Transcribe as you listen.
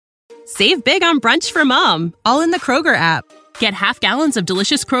Save big on brunch for mom, all in the Kroger app. Get half gallons of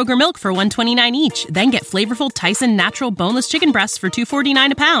delicious Kroger milk for $1.29 each. Then get flavorful Tyson natural boneless chicken breasts for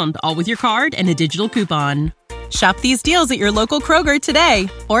 $2.49 a pound, all with your card and a digital coupon. Shop these deals at your local Kroger today,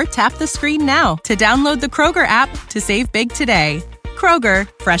 or tap the screen now to download the Kroger app to save big today. Kroger,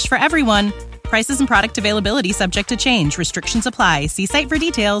 fresh for everyone. Prices and product availability subject to change. Restrictions apply. See site for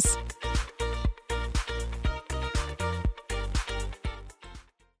details.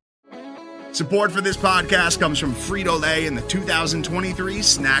 Support for this podcast comes from Frito-Lay and the 2023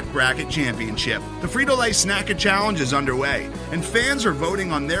 Snack Bracket Championship. The Frito-Lay Snack-It Challenge is underway, and fans are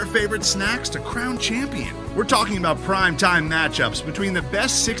voting on their favorite snacks to crown champion. We're talking about prime-time matchups between the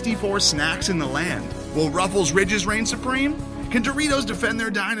best 64 snacks in the land. Will Ruffles Ridges reign supreme? Can Doritos defend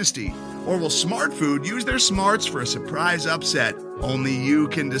their dynasty? Or will Smart Food use their smarts for a surprise upset? Only you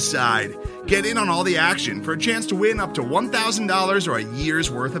can decide. Get in on all the action for a chance to win up to $1,000 or a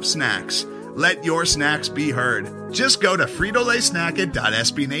year's worth of snacks. Let your snacks be heard. Just go to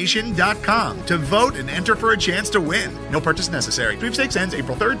fritolaysnacket.sbnation.com to vote and enter for a chance to win. No purchase necessary. Sweepstakes ends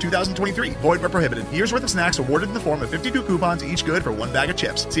April 3rd, 2023. Void where prohibited. Year's worth of snacks awarded in the form of 52 coupons, each good for one bag of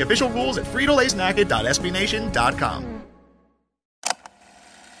chips. See official rules at fritolaysnacket.sbnation.com.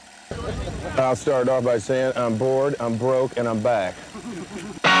 I'll start off by saying I'm bored, I'm broke, and I'm back.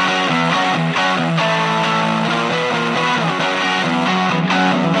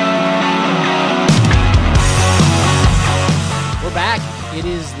 We're back. It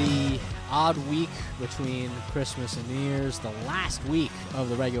is the odd week between Christmas and New Year's, the last week of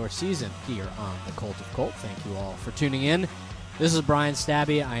the regular season here on the Colt of Colt. Thank you all for tuning in. This is Brian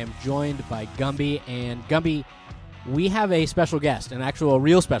Stabby. I am joined by Gumby. And Gumby, we have a special guest, an actual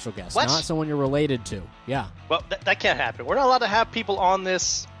real special guest, what? Not someone you're related to. Yeah. Well, that can't happen. We're not allowed to have people on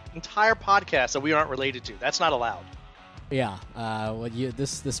this entire podcast that we aren't related to. That's not allowed. Yeah.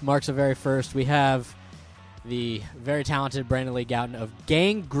 This marks a very first. We have the very talented Brandon Lee Gouton of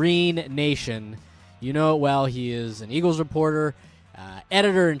Gang Green Nation. You know it well. He is an Eagles reporter,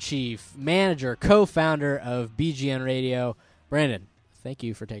 editor-in-chief, manager, co-founder of BGN Radio. Brandon, thank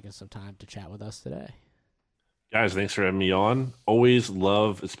you for taking some time to chat with us today. Guys, thanks for having me on. Always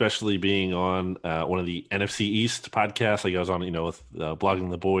love, especially being on one of the NFC East podcasts. Like I was on, with Blogging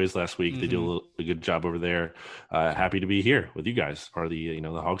the Boys last week. Mm-hmm. They do a good job over there. Happy to be here with you guys, part of the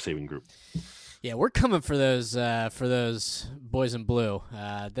the Hog Saving Group. Yeah, we're coming for those boys in blue.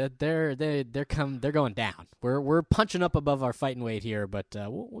 They're going down. We're punching up above our fighting weight here, but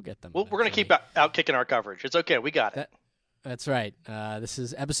we'll get them. We're going to keep out kicking our coverage. It's okay. We got it. That's right. This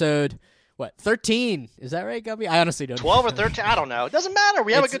is episode 13? Is that right, Gubby? I honestly don't know. 12 or 13? I don't know. It doesn't matter.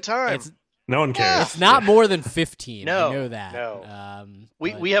 We have a good time. No one cares. It's not more than 15. No, I know that. No.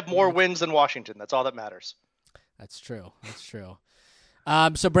 We have more wins than Washington. That's all that matters. That's true.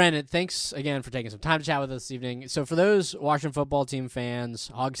 So, Brandon, thanks again for taking some time to chat with us this evening. So, for those Washington football team fans,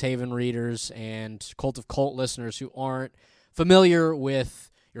 Hogs Haven readers, and Colt of Colt listeners who aren't familiar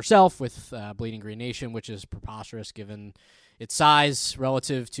with yourself, with Bleeding Green Nation, which is preposterous given its size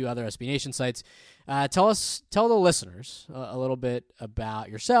relative to other SB Nation sites, tell the listeners a little bit about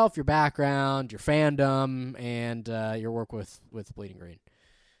yourself, your background, your fandom, and your work with Bleeding Green.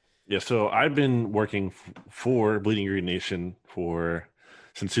 Yeah, so I've been working for Bleeding Green Nation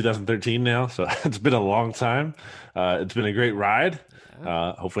since 2013 now, so it's been a long time. It's been a great ride.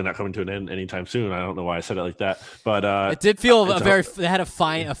 Hopefully not coming to an end anytime soon. I don't know why I said it like that, but it did feel it had a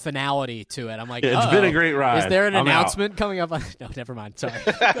finality to it. I'm like, it's been a great ride. Is there an announcement coming up? No, never mind. Sorry.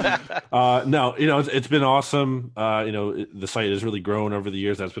 No, it's been awesome. The site has really grown over the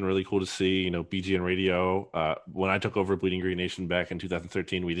years. That's been really cool to see. BGN Radio. When I took over Bleeding Green Nation back in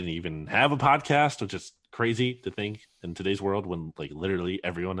 2013, we didn't even have a podcast, which is crazy to think in today's world when literally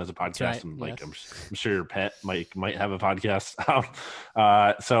everyone has a podcast. Right. And yes. I'm sure your pet might have a podcast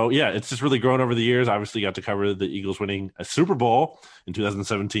out. So yeah, it's just really grown over the years. Obviously got to cover the Eagles winning a Super Bowl in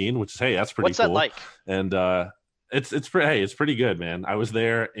 2017, which is, hey, that's pretty cool. What's that like? And it's pretty good, man. I was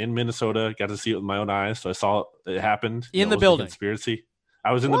there in Minnesota, got to see it with my own eyes. So I saw it happened in the building. Conspiracy.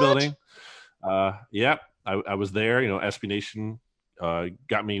 I was in the building. Yeah, I was there. SB Nation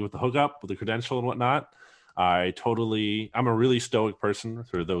got me with the hookup, with the credential and whatnot. I'm a really stoic person,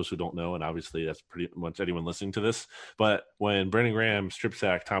 for those who don't know, and obviously that's pretty much anyone listening to this. But when Brandon Graham strip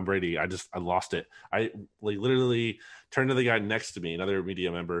sacked Tom Brady, I lost it. I literally turned to the guy next to me, another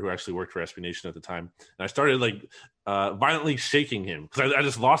media member who actually worked for SB Nation at the time, and I started violently shaking him because I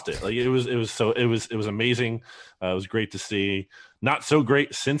just lost it. It was amazing. It was great to see. Not so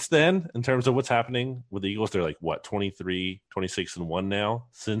great since then in terms of what's happening with the Eagles. They're 23, 26-1 now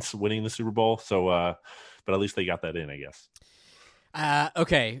since winning the Super Bowl. So, but at least they got that in, I guess.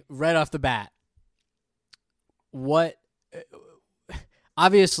 Okay, right off the bat, what?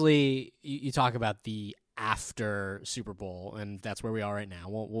 Obviously, you talk about the after Super Bowl, and that's where we are right now.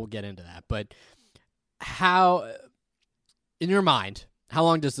 We'll get into that, but how, in your mind, how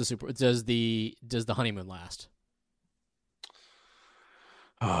long does the honeymoon last?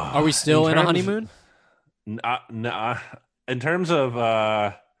 Are we still in a honeymoon? Nah. In terms of,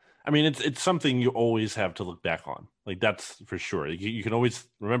 I mean, it's something you always have to look back on. Like, that's for sure. You can always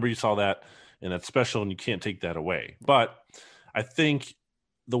remember you saw that, and that's special, and you can't take that away. But I think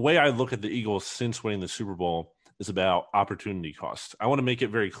the way I look at the Eagles since winning the Super Bowl is about opportunity cost. I want to make it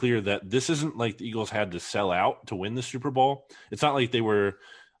very clear that this isn't like the Eagles had to sell out to win the Super Bowl. It's not like they were.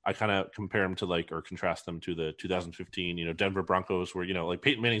 I kind of compare them to or contrast them to the 2015, Denver Broncos where, like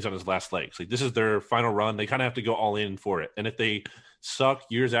Peyton Manning's on his last legs. Like, this is their final run. They kind of have to go all in for it. And if they suck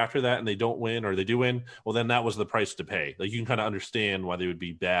years after that and they don't win or they do win, well, then that was the price to pay. Like, you can kind of understand why they would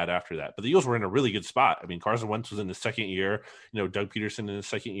be bad after that. But the Eagles were in a really good spot. I mean, Carson Wentz was in his second year, Doug Peterson in his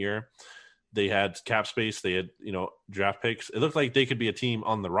second year. They had cap space. They had, draft picks. It looked like they could be a team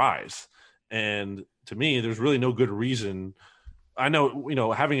on the rise. And to me, there's really no good reason. I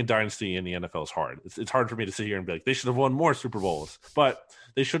know, having a dynasty in the NFL is hard. It's hard for me to sit here and be like, they should have won more Super Bowls, but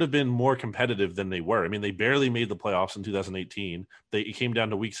they should have been more competitive than they were. I mean, they barely made the playoffs in 2018. It came down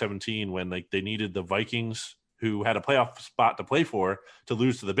to week 17 when they needed the Vikings, who had a playoff spot to play for, to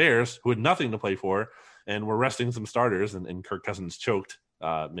lose to the Bears, who had nothing to play for, and were resting some starters, and Kirk Cousins choked.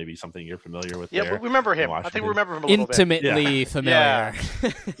 Maybe something you're familiar with. Yeah, there. we remember him. I think we remember him a little intimately bit. familiar.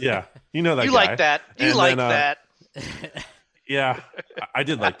 Yeah, you know that. You guy. like that. You like that. Yeah, I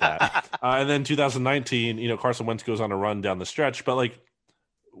did like that. And then 2019, Carson Wentz goes on a run down the stretch, but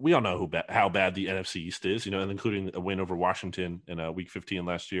we all know how bad the NFC East is, and including a win over Washington in week 15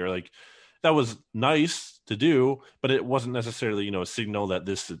 last year. That was nice to do, but it wasn't necessarily, a signal that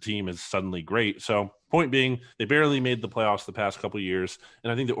this team is suddenly great. So point being, they barely made the playoffs the past couple of years.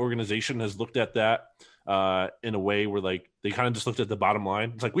 And I think the organization has looked at that in a way where they kind of just looked at the bottom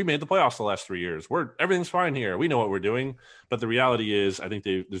line. It's like, we made the playoffs the last 3 years. Everything's fine here. We know what we're doing. But the reality is, I think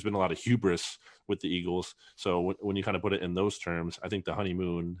there's been a lot of hubris with the Eagles. So when you kind of put it in those terms, I think the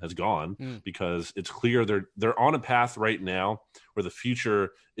honeymoon has gone because it's clear they're on a path right now where the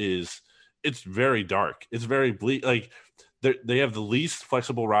future it's very dark. It's very bleak. They have the least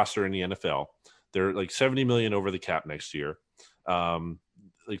flexible roster in the NFL. They're $70 million over the cap next year.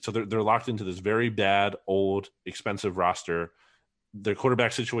 So they're locked into this very bad, old, expensive roster. Their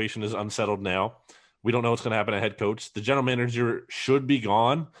quarterback situation is unsettled now. We don't know what's going to happen at head coach. The general manager should be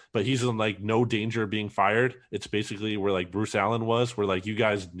gone, but he's in no danger of being fired. It's basically where Bruce Allen was, where you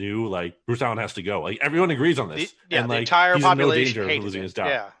guys knew Bruce Allen has to go. Everyone agrees on this. The entire he's population in no danger of losing his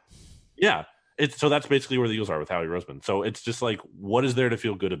job. Yeah. So that's basically where the Eagles are with Howie Roseman. So it's just what is there to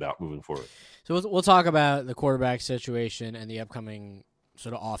feel good about moving forward? So we'll talk about the quarterback situation and the upcoming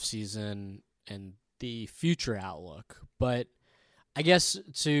sort of offseason and the future outlook. But I guess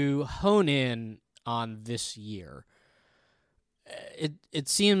to hone in on this year, it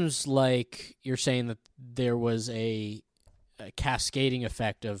seems like you're saying that there was a cascading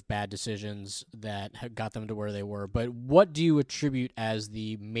effect of bad decisions that got them to where they were. But what do you attribute as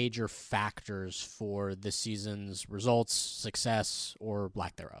the major factors for this season's results, success, or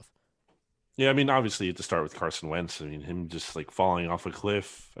lack thereof? Yeah, I mean, obviously, you have to start with Carson Wentz. I mean, him just falling off a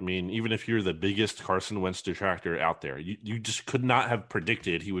cliff. I mean, even if you're the biggest Carson Wentz detractor out there, you just could not have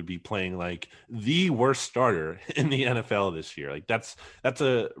predicted he would be playing the worst starter in the NFL this year. That's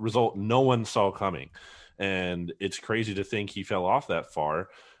a result no one saw coming. And it's crazy to think he fell off that far.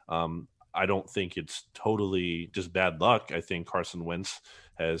 I don't think it's totally just bad luck. I think Carson Wentz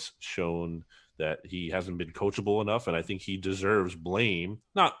has shown that he hasn't been coachable enough, and I think he deserves blame.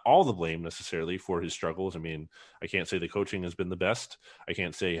 Not all the blame necessarily for his struggles. I mean, I can't say the coaching has been the best. I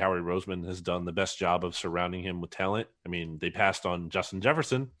can't say Howie Roseman has done the best job of surrounding him with talent. I mean, they passed on Justin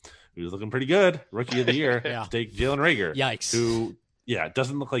Jefferson, who was looking pretty good, rookie of the year, to take Jalen Reagor. Yikes. Who, it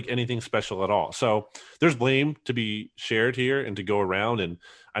doesn't look like anything special at all. So there's blame to be shared here and to go around. And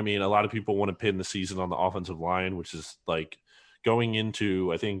I mean, a lot of people want to pin the season on the offensive line, which is going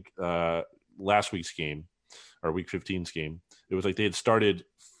into, I think, last week's game or week 15's game. It was they had started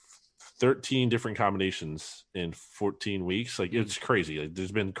 13 different combinations in 14 weeks. It's crazy.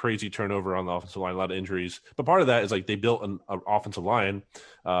 There's been crazy turnover on the offensive line, a lot of injuries. But part of that is they built an offensive line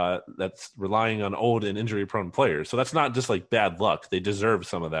that's relying on old and injury-prone players. So that's not just bad luck. They deserve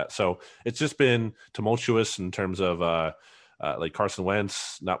some of that. So it's just been tumultuous in terms of Carson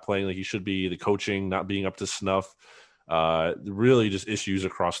Wentz not playing like he should be, the coaching not being up to snuff. Really just issues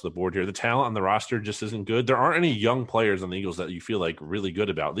across the board here. The talent on the roster just isn't good. There aren't any young players on the Eagles that you feel like really good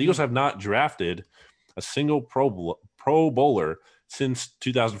about. The Eagles have not drafted a single Pro Bowler since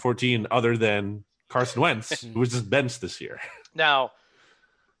 2014 other than Carson Wentz, who was just benched this year. Now,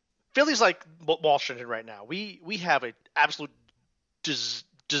 Philly's like Washington right now. We have an absolute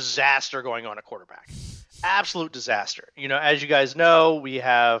disaster going on at quarterback. Absolute disaster. You know, as you guys know, we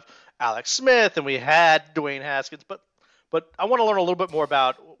have Alex Smith and we had Dwayne Haskins, but I want to learn a little bit more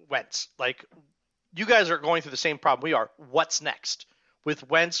about Wentz. Like, you guys are going through the same problem we are. What's next with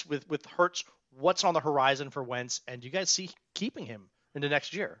Wentz, with Hurts? What's on the horizon for Wentz? And do you guys see keeping him into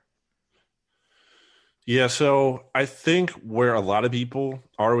next year? Yeah, so I think where a lot of people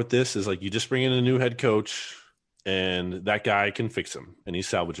are with this is like you just bring in a new head coach and that guy can fix him and he's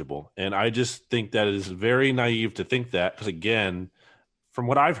salvageable. And I just think that it is very naive to think that, because again, from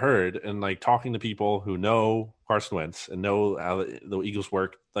what I've heard and like talking to people who know Carson Wentz and know how the Eagles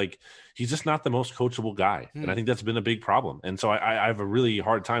work, like he's just not the most coachable guy. And I think that's been a big problem. And so I have a really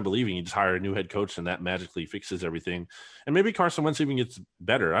hard time believing you just hire a new head coach and that magically fixes everything. And maybe Carson Wentz even gets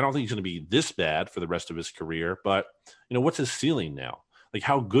better. I don't think he's going to be this bad for the rest of his career, but you know, what's his ceiling now? Like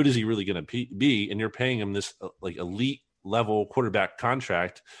how good is he really going to be? And you're paying him this like elite level quarterback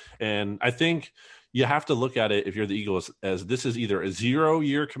contract. And I think you have to look at it, if you're the Eagles, as this is either a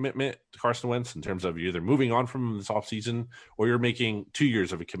 0-year commitment to Carson Wentz in terms of you're either moving on from him this offseason or you're making 2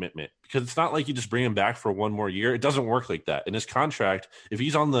 years of a commitment. Because it's not like you just bring him back for one more year. It doesn't work like that. In his contract, if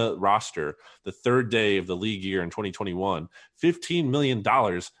he's on the roster the third day of the league year in 2021, $15 million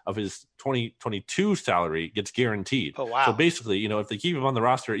of his 2022 salary gets guaranteed. Oh, wow. So basically, you know, if they keep him on the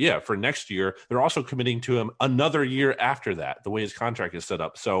roster, yeah, for next year, they're also committing to him another year after that, the way his contract is set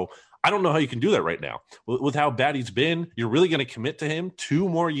up. So I don't know how you can do that right now with how bad he's been. You're really going to commit to him 2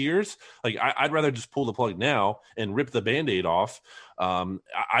 more years? Like I'd rather just pull the plug now and rip the Band-Aid off.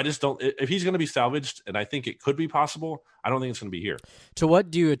 I just don't, if he's going to be salvaged, and I think it could be possible, I don't think it's going to be here. To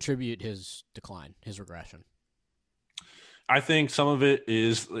what do you attribute his decline, his regression? I think some of it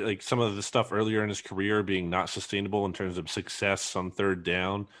is like some of the stuff earlier in his career being not sustainable in terms of success on third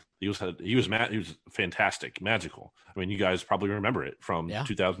down. He was fantastic, magical. I mean, you guys probably remember it from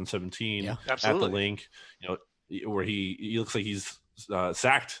 2017 at the Link, you know, where he looks like he's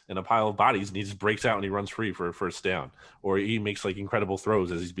sacked in a pile of bodies and he just breaks out and he runs free for a first down, or he makes like incredible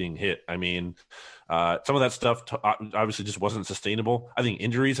throws as he's being hit. I mean, some of that stuff obviously just wasn't sustainable. I think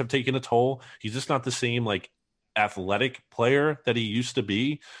injuries have taken a toll. He's just not the same like athletic player that he used to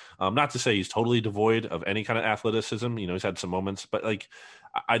be. Not to say he's totally devoid of any kind of athleticism. You know, he's had some moments, but like,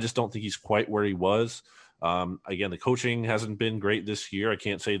 I just don't think he's quite where he was. Again, the coaching hasn't been great this year. I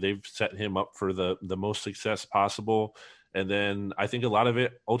can't say they've set him up for the most success possible. And then I think a lot of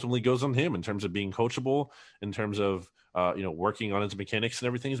it ultimately goes on him in terms of being coachable, in terms of, you know, working on his mechanics and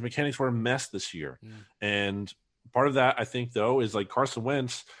everything. His mechanics were a mess this year. And part of that, I think, though, is like Carson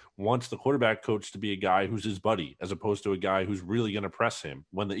Wentz wants the quarterback coach to be a guy who's his buddy, as opposed to a guy who's really going to press him.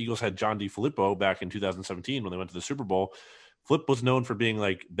 When the Eagles had John DeFilippo back in 2017, when they went to the Super Bowl, Flip was known for being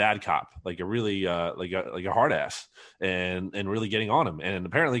like bad cop, like a really like a hard ass, and really getting on him. And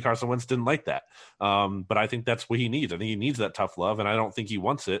apparently Carson Wentz didn't like that. But I think that's what he needs. I think he needs that tough love, and I don't think he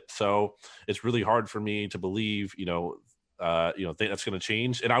wants it. So it's really hard for me to believe, that's going to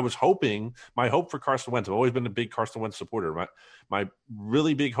change. And I was hoping, my hope for Carson Wentz, I've always been a big Carson Wentz supporter. My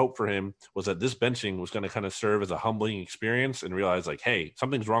really big hope for him was that this benching was going to kind of serve as a humbling experience and realize like, hey,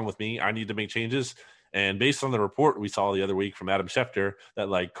 something's wrong with me. I need to make changes. And based on the report we saw the other week from Adam Schefter that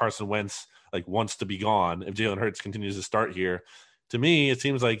like Carson Wentz like wants to be gone if Jalen Hurts continues to start here, to me it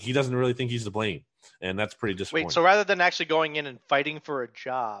seems like he doesn't really think he's to blame, and that's pretty disappointing. Wait, so rather than actually going in and fighting for a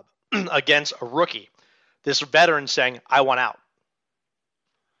job against a rookie, this veteran saying, "I want out."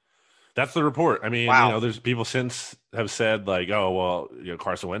 That's the report. I mean, wow. You know, there's people since have said like, oh, well, you know,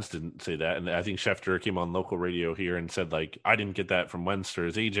 Carson Wentz didn't say that. And I think Schefter came on local radio here and said like, I didn't get that from Wentz or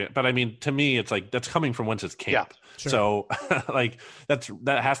his agent. But I mean, to me, it's like, that's coming from Wentz's camp. Yeah, sure. So like,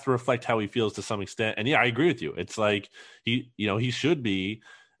 that has to reflect how he feels to some extent. And yeah, I agree with you. It's like, he should be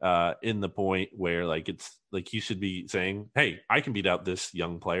in the point where like, it's like, he should be saying, hey, I can beat out this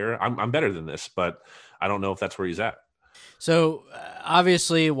young player. I'm better than this, but I don't know if that's where he's at. So,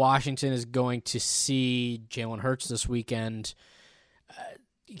 obviously, Washington is going to see Jalen Hurts this weekend.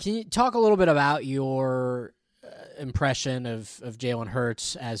 Can you talk a little bit about your impression of Jalen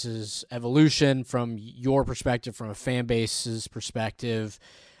Hurts as his evolution from your perspective, from a fan base's perspective?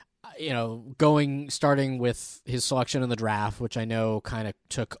 You know, starting with his selection in the draft, which I know kind of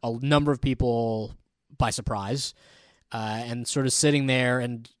took a number of people by surprise, and sort of sitting there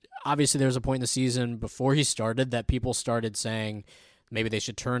and obviously there was a point in the season before he started that people started saying maybe they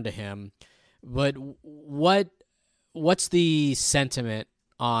should turn to him. But what's the sentiment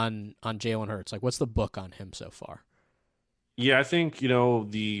on Jalen Hurts? Like, what's the book on him so far? Yeah, I think,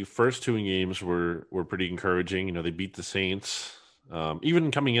 the first two games were pretty encouraging. They beat the Saints.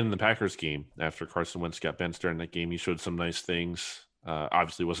 Even coming in the Packers game after Carson Wentz got benched during that game, he showed some nice things.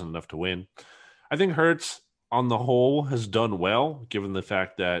 Obviously wasn't enough to win. I think Hurts on the whole has done well, given the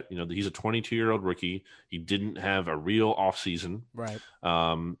fact that, he's a 22-year-old rookie. He didn't have a real offseason. Right.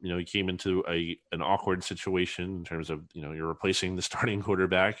 He came into an awkward situation in terms of, you're replacing the starting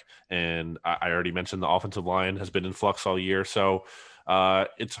quarterback. And I already mentioned the offensive line has been in flux all year. So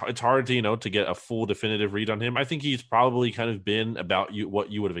it's hard to get a full definitive read on him. I think he's probably kind of been about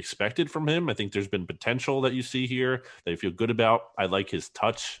what you would have expected from him. I think there's been potential that you see here that you feel good about. I like his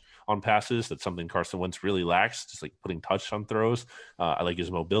touch on passes. That's something Carson Wentz really lacks, just like putting touch on throws. I like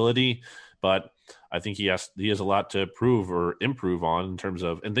his mobility, but I think he has a lot to prove or improve on in terms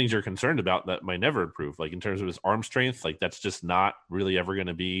of, and things you're concerned about that might never improve. Like in terms of his arm strength, like that's just not really ever going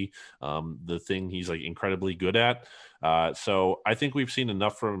to be the thing he's like incredibly good at. So I think we've seen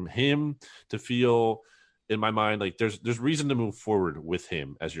enough from him to feel, in my mind, like there's reason to move forward with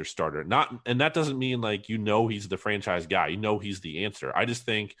him as your starter. And that doesn't mean like he's the franchise guy. He's the answer. I just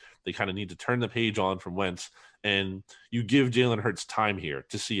think they kind of need to turn the page on from Wentz, and you give Jalen Hurts time here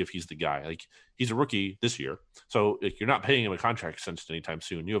to see if he's the guy. Like he's a rookie this year, so you're not paying him a contract extension anytime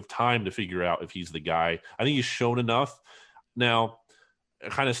soon. You have time to figure out if he's the guy. I think he's shown enough. Now,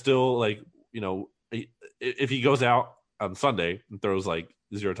 kind of still like if he goes out on Sunday and throws like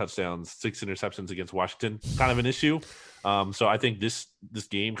 0 touchdowns, 6 interceptions against Washington, kind of an issue. So I think this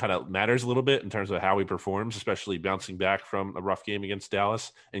game kind of matters a little bit in terms of how he performs, especially bouncing back from a rough game against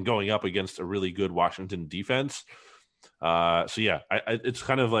Dallas and going up against a really good Washington defense. So yeah, it's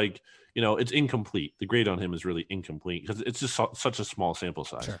kind of like, it's incomplete. The grade on him is really incomplete because it's just such a small sample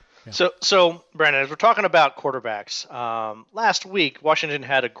size. Sure. Yeah. So Brandon, as we're talking about quarterbacks, last week Washington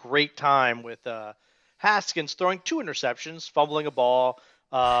had a great time with Haskins throwing 2 interceptions, fumbling a ball,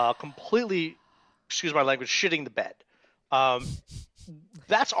 completely, excuse my language, shitting the bed.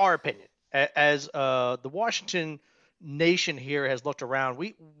 That's our opinion. As the Washington nation here has looked around,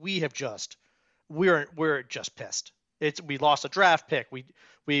 we're just pissed. We lost a draft pick.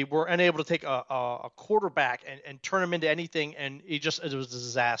 We were unable to take a quarterback and turn him into anything, and it was a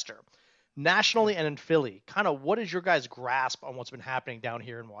disaster. Nationally and in Philly, kind of what is your guys' grasp on what's been happening down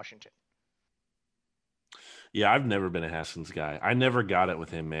here in Washington? Yeah, I've never been a Haskins guy. I never got it with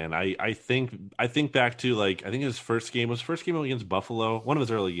him, man. I think back to like, I think his first game against Buffalo. One of his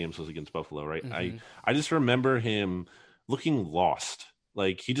early games was against Buffalo, right? Mm-hmm. I just remember him looking lost.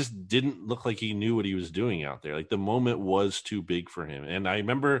 Like he just didn't look like he knew what he was doing out there. Like the moment was too big for him. And I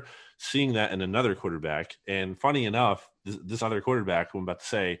remember seeing that in another quarterback. And funny enough, this other quarterback, who I'm about to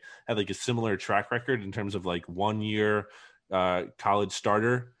say, had like a similar track record in terms of like 1 year college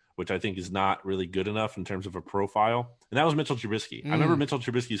starter, which I think is not really good enough in terms of a profile. And that was Mitchell Trubisky. I remember Mitchell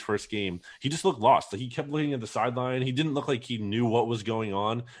Trubisky's first game. He just looked lost. Like he kept looking at the sideline. He didn't look like he knew what was going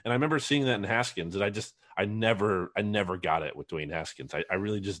on. And I remember seeing that in Haskins, and I never got it with Dwayne Haskins. I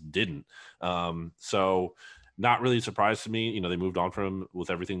really just didn't. So not really surprised to me. They moved on from him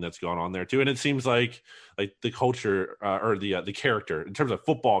with everything that's gone on there too. And it seems like the culture or the character in terms of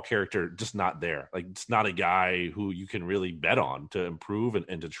football character, just not there. Like it's not a guy who you can really bet on to improve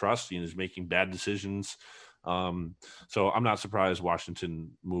and to trust. He's making bad decisions. So I'm not surprised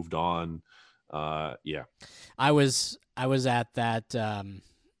Washington moved on. Yeah, I was at that.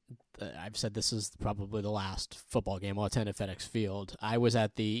 I've said this is probably the last football game I'll attend at FedEx Field. I was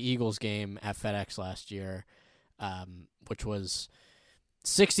at the Eagles game at FedEx last year, which was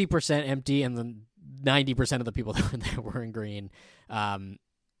 60% empty, and then 90% of the people that were there were in green.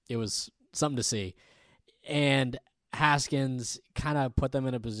 It was something to see. And Haskins kind of put them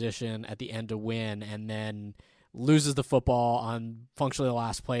in a position at the end to win, and then loses the football on functionally the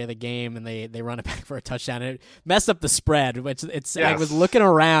last play of the game, and they run it back for a touchdown. And it messed up the spread. Yes. I was looking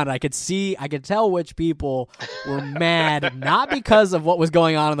around. I could tell which people were mad, not because of what was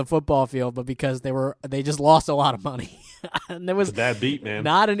going on the football field, but because they just lost a lot of money. And there was a bad beat, man.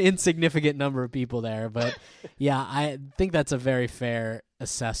 Not an insignificant number of people there, but yeah, I think that's a very fair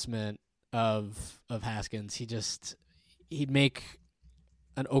assessment of Haskins. He'd make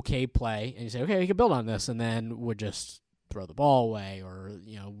an okay play, and you say, okay, we can build on this, and then would just throw the ball away or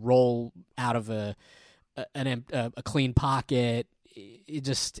roll out of a clean pocket.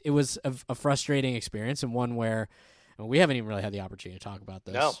 It was a frustrating experience, and one where we haven't even really had the opportunity to talk about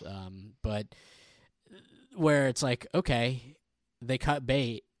this. No. But where it's like, okay, they cut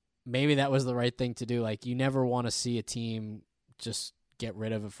bait, maybe that was the right thing to do. Like, you never want to see a team just get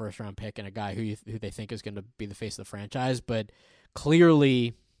rid of a first-round pick and a guy who they think is going to be the face of the franchise. But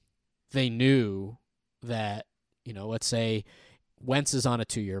clearly they knew that, let's say Wentz is on a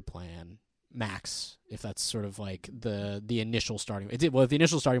 2-year plan, max, if that's sort of like the initial starting. Well, if the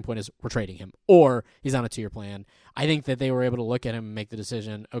initial starting point is we're trading him, or he's on a 2-year plan, I think that they were able to look at him and make the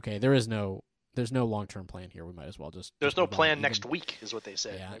decision, okay, there's no long-term plan here. We might as well There's no plan next week, is what they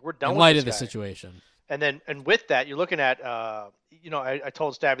said. Yeah. Like, we're done in with light this of the guy. situation. And with that, you're looking at, I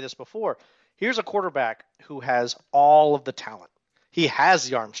told Stabby this before. Here's a quarterback who has all of the talent. He has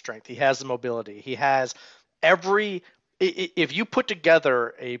the arm strength. He has the mobility. He has if you put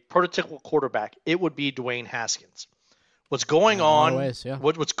together a prototypical quarterback, it would be Dwayne Haskins. What's going on? Ways, yeah.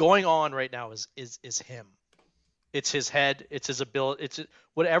 What's going on right now is him. It's his head. It's his ability. It's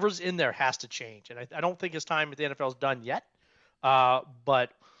whatever's in there has to change. And I don't think his time at the NFL is done yet.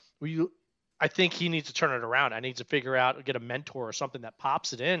 But I think he needs to turn it around. I need to figure out, get a mentor or something that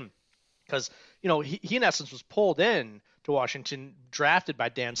pops it in, because he in essence was pulled in to Washington, drafted by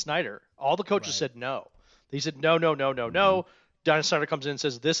Dan Snyder. All the coaches said no. They said no. Dan Snyder comes in and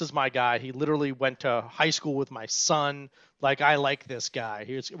says, "This is my guy. He literally went to high school with my son. Like, I like this guy.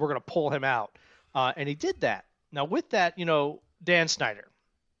 We're going to pull him out." And he did that. Now, with that, Dan Snyder,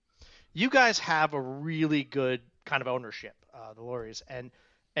 you guys have a really good kind of ownership, the Lorries. And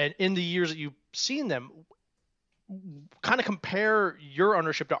in the years that you've seen them, kind of compare your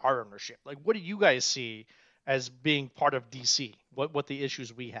ownership to our ownership. Like, what do you guys see as being part of DC? What the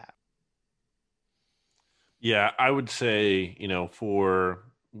issues we have? Yeah, I would say, for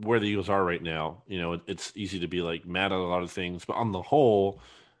where the Eagles are right now, it's easy to be like mad at a lot of things, but on the whole,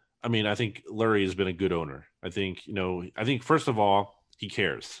 I mean, I think Lurie has been a good owner. I think first of all, he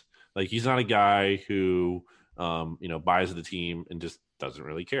cares. Like, he's not a guy who, buys the team and just doesn't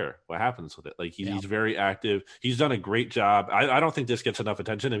really care what happens with it. Like, he's very active. He's done a great job. I don't think this gets enough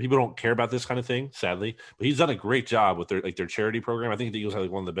attention, and people don't care about this kind of thing, sadly. But he's done a great job with their charity program. I think the Eagles have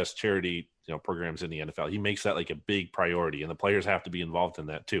one of the best charity programs in the NFL. He makes that like a big priority, and the players have to be involved in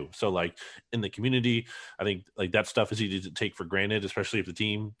that too. So, like, in the community, I think like that stuff is easy to take for granted, especially if the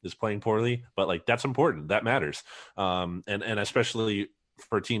team is playing poorly. But like, that's important. That matters. And especially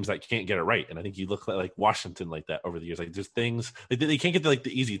for teams that can't get it right. And I think you look like Washington like that over the years. Like, there's things like they can't get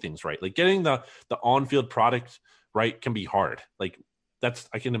the easy things right. Like, getting the on-field product right can be hard. Like,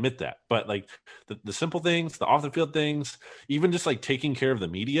 I can admit that. But like the simple things, the off the field things, even just like taking care of the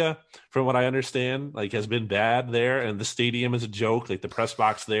media, from what I understand, like, has been bad there. And the stadium is a joke. Like, the press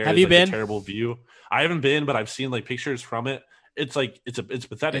box there have you been? A terrible view. I haven't been, but I've seen like pictures from it. It's like it's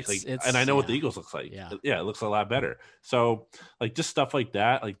pathetic. And I know what the Eagles looks like. Yeah, it looks a lot better. So like, just stuff like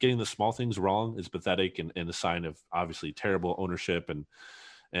that, like getting the small things wrong is pathetic and a sign of obviously terrible ownership.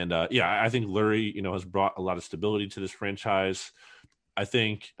 And I think Lurie, has brought a lot of stability to this franchise. I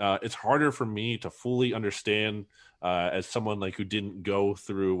think it's harder for me to fully understand as someone like who didn't go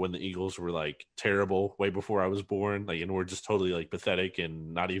through when the Eagles were like terrible way before I was born, like, and we're just totally like pathetic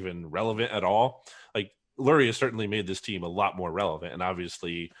and not even relevant at all. Like, Lurie has certainly made this team a lot more relevant, and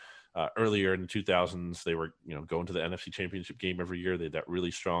obviously earlier in the 2000s they were going to the NFC Championship game every year. They had that really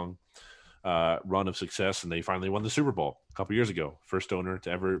strong run of success, and they finally won the Super Bowl a couple years ago. First owner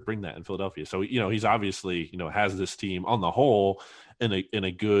to ever bring that in Philadelphia. So he's obviously has this team on the whole in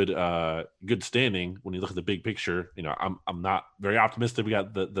a good standing. When you look at the big picture, I'm not very optimistic we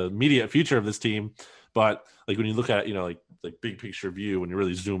got the immediate future of this team, but like when you look at like big picture view, when you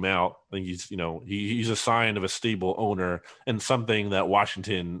really zoom out, I think he's a sign of a stable owner and something that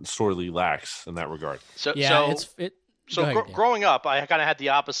Washington sorely lacks in that regard. So growing up, I kind of had the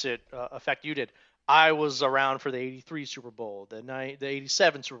opposite effect you did. I was around for the 83 Super Bowl, the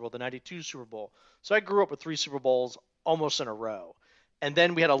 87 Super Bowl, the 92 Super Bowl. So I grew up with 3 Super Bowls almost in a row. And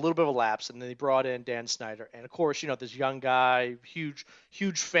then we had a little bit of a lapse, and then they brought in Dan Snyder. And, of course, this young guy, huge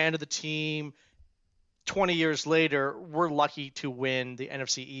fan of the team. 20 years later, we're lucky to win the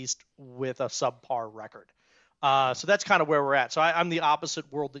NFC East with a subpar record. So that's kind of where we're at. So I'm the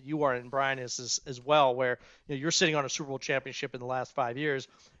opposite world that you are, and Brian is as well, where you're sitting on a Super Bowl championship in the last 5 years,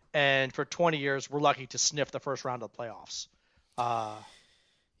 and for 20 years, we're lucky to sniff the first round of the playoffs.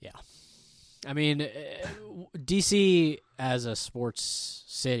 Yeah. I mean, DC as a sports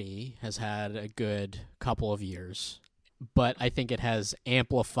city has had a good couple of years, but I think it has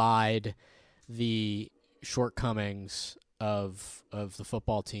amplified the shortcomings of the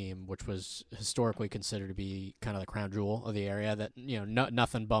football team, which was historically considered to be kind of the crown jewel of the area. That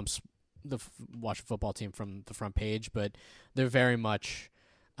nothing bumps the Washington football team from the front page, but they're very much.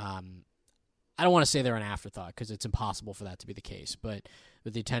 I don't want to say they're an afterthought because it's impossible for that to be the case, but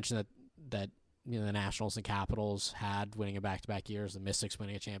with the attention that the Nationals and Capitals had winning a back-to-back years, the Mystics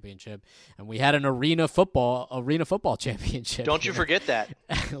winning a championship, and we had an arena football championship. Don't you forget that.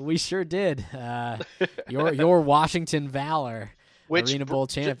 We sure did. Your Washington Valor, Which, Arena Bowl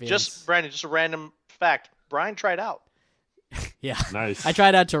champions. Just Brandon, just a random fact. Brian tried out. Yeah, nice. I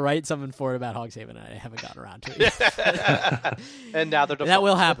tried out to write something for it about Hogs Haven, and I haven't gotten around to it. And now they're that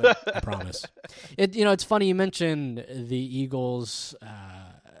will happen. I promise. It's funny you mentioned the Eagles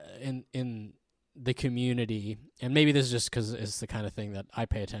in the community, and maybe this is just because it's the kind of thing that I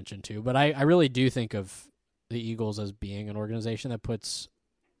pay attention to, but I really do think of the Eagles as being an organization that puts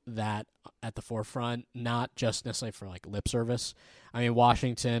that at the forefront, not just necessarily for like lip service. I mean,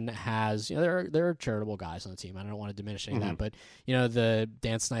 Washington has, there are charitable guys on the team. I don't want to diminish any of that, but the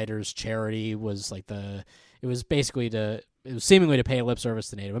Dan Snyder's charity was like it was seemingly to pay lip service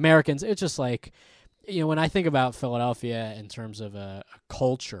to Native Americans. It's just like, when I think about Philadelphia in terms of a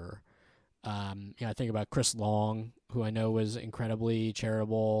culture, I think about Chris Long, who I know was incredibly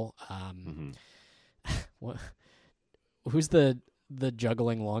charitable. Who's the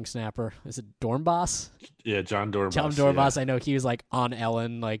juggling long snapper? Is it Dornbos? Yeah, John Dornbos. John Dornbos. Yeah. I know he was like on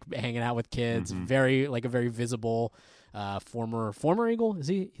Ellen, like hanging out with kids. A very visible former Eagle.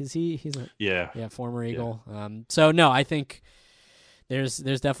 He's former Eagle. So no, I think there's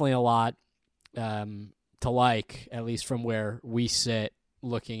definitely a lot to like, at least from where we sit,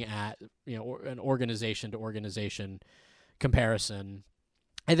 looking at an organization to organization comparison.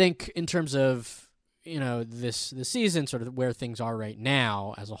 I think in terms of this season, sort of where things are right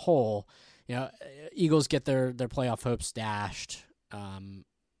now as a whole, Eagles get their playoff hopes dashed.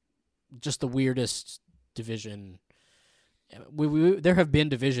 Just the weirdest division. There have been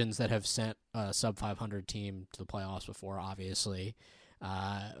divisions that have sent a sub 500 team to the playoffs before, obviously,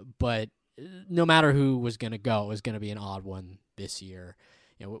 but no matter who was going to go, it was going to be an odd one this year.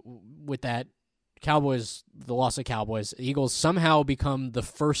 With that the loss of Cowboys, the Eagles somehow become the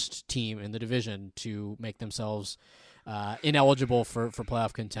first team in the division to make themselves ineligible for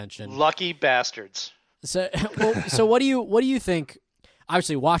playoff contention. Lucky bastards. So what do you think?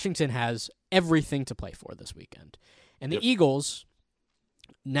 Obviously, Washington has everything to play for this weekend, and the Eagles,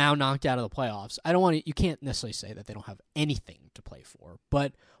 now knocked out of the playoffs. You can't necessarily say that they don't have anything to play for,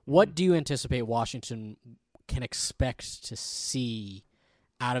 but what do you anticipate Washington can expect to see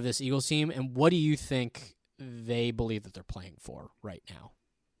out of this Eagles team, and what do you think they believe that they're playing for right now?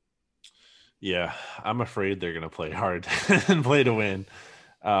 Yeah, I'm afraid they're going to play hard and play to win.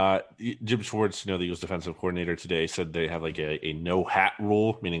 Jim Schwartz, the Eagles defensive coordinator today, said they have like a no hat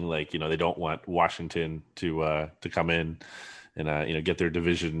rule, meaning like, they don't want Washington to come in and get their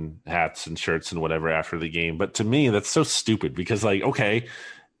division hats and shirts and whatever after the game. But to me, that's so stupid because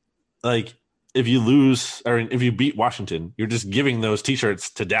if you lose or if you beat Washington, you're just giving those T-shirts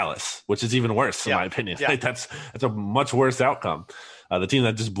to Dallas, which is even worse in my opinion. Yeah. That's a much worse outcome. The team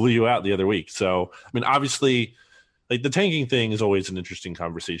that just blew you out the other week. So, I mean, obviously, the tanking thing is always an interesting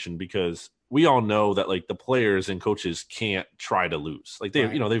conversation because we all know that the players and coaches can't try to lose. They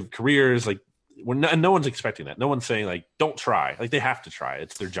have careers. No one's expecting that. No one's saying don't try. They have to try.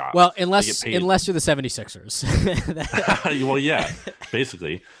 It's their job. Well, unless you're the 76ers. Well, yeah,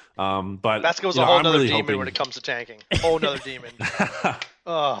 basically. But basketball's a whole other demon when it comes to tanking. A whole other demon.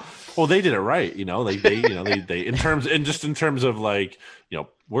 Oh. Well, they did it right. They in terms of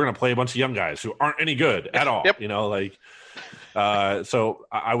we're gonna play a bunch of young guys who aren't any good at all. Yep. So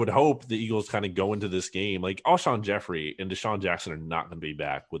I would hope the Eagles kind of go into this game Alshon Jeffrey and Deshaun Jackson are not going to be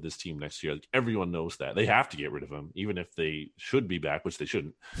back with this team next year. Everyone knows that. They have to get rid of them, even if they should be back, which they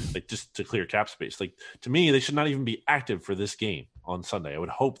shouldn't. Just to clear cap space. To me, they should not even be active for this game on Sunday. I would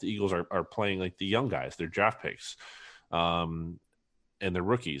hope the Eagles are playing the young guys, their draft picks, and their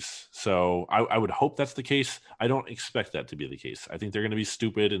rookies. So I would hope that's the case. I don't expect that to be the case. I think they're going to be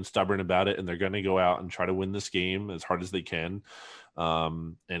stupid and stubborn about it, and they're going to go out and try to win this game as hard as they can.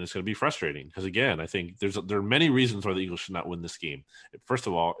 And it's going to be frustrating because, again, I think there are many reasons why the Eagles should not win this game. First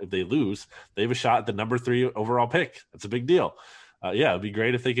of all, if they lose, they have a shot at the number 3 overall pick. That's a big deal. It'd be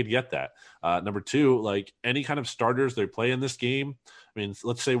great if they could get that. Number 2, any kind of starters they play in this game. I mean,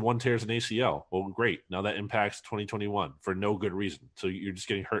 let's say one tears an ACL. Well, great. Now that impacts 2021 for no good reason. So you're just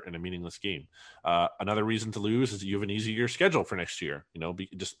getting hurt in a meaningless game. Another reason to lose is that you have an easier schedule for next year,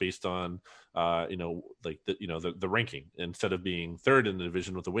 just based on, the ranking. Instead of being 3rd in the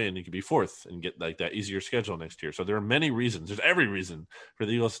division with a win, you could be 4th and get that easier schedule next year. So there are many reasons. There's every reason for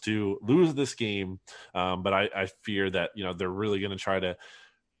the Eagles to lose this game. But I fear that, they're really going to try to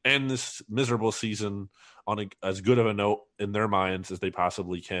end this miserable season on as good of a note in their minds as they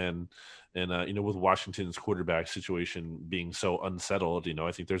possibly can. And, with Washington's quarterback situation being so unsettled,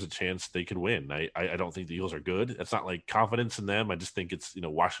 I think there's a chance they could win. I don't think the Eagles are good. It's not like confidence in them. I just think it's,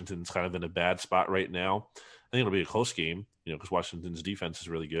 Washington's kind of in a bad spot right now. I think it'll be a close game, because Washington's defense is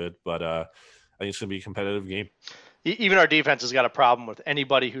really good. But I think it's going to be a competitive game. Even our defense has got a problem with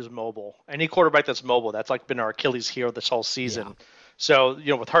anybody who's mobile. Any quarterback that's mobile, that's like been our Achilles heel this whole season. Yeah.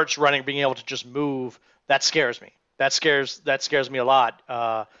 So, with Hurts running, being able to just move, that scares me. That scares me a lot.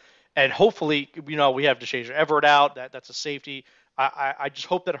 And hopefully, we have DeShazier Everett out. That's a safety. I just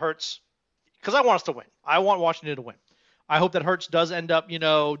hope that Hurts, because I want us to win. I want Washington to win. I hope that Hurts does end up,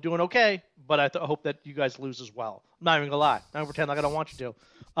 doing okay, but I hope that you guys lose as well. I'm not even gonna lie. I'm gonna pretend like I don't want you to.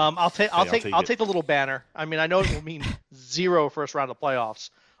 I'll take the little banner. I mean, I know it will mean 0 first round of the playoffs.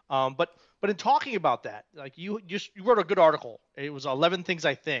 But in talking about that, like you wrote a good article. It was 11 things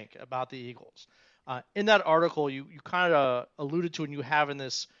I think about the Eagles. In that article, you kind of alluded to, and you have in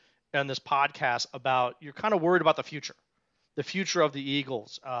this podcast about you're kind of worried about the future of the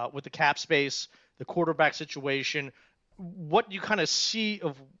Eagles with the cap space, the quarterback situation. What do you kind of see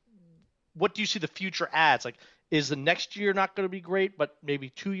what do you see the future as? Like, is the next year not going to be great, but maybe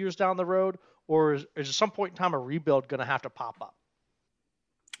 2 years down the road, or is at some point in time a rebuild going to have to pop up?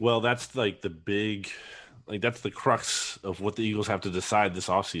 Well, that's like that's the crux of what the Eagles have to decide this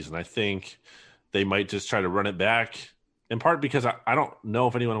offseason. I think they might just try to run it back, in part because I don't know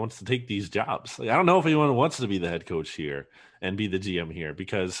if anyone wants to take these jobs. Like, I don't know if anyone wants to be the head coach here and be the GM here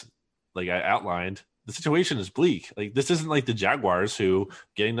because, like I outlined, the situation is bleak. Like, this isn't like the Jaguars, who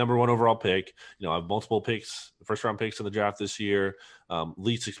getting number 1 overall pick, have multiple picks, first round picks in the draft this year,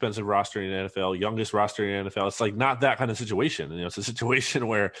 least expensive roster in the NFL, youngest roster in the NFL. It's like not that kind of situation. It's a situation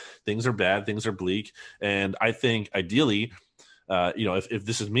where things are bad, things are bleak. And I think ideally, if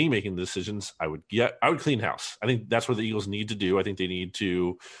this is me making the decisions, I would clean house. I think that's what the Eagles need to do. I think they need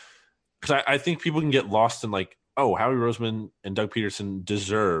to, because I think people can get lost in like, oh, Howie Roseman and Doug Peterson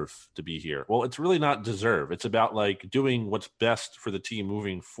deserve to be here. Well, it's really not deserve. It's about like doing what's best for the team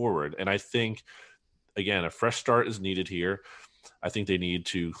moving forward. And I think, again, a fresh start is needed here. I think they need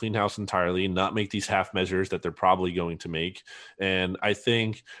to clean house entirely, not make these half measures that they're probably going to make. And I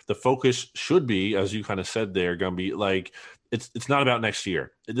think the focus should be, as you kind of said there, Gumby, like it's not about next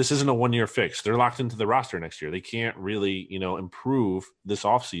year. This isn't a 1-year fix. They're locked into the roster next year. They can't really, improve this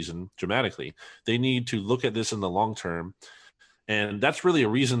offseason dramatically. They need to look at this in the long term. And that's really a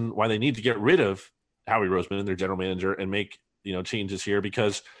reason why they need to get rid of Howie Roseman, their general manager, and make, changes here.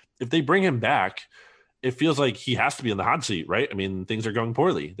 Because if they bring him back, it feels like he has to be in the hot seat, right? I mean, things are going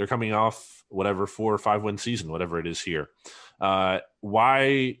poorly. They're coming off whatever 4 or 5 win season, whatever it is here.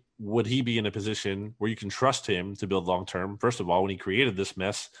 Why would he be in a position where you can trust him to build long-term? First of all, when he created this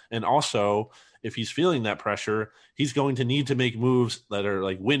mess, and also if he's feeling that pressure, he's going to need to make moves that are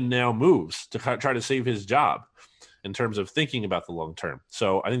like win now moves to try to save his job in terms of thinking about the long term.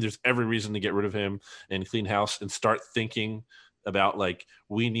 So I think there's every reason to get rid of him and clean house and start thinking about like,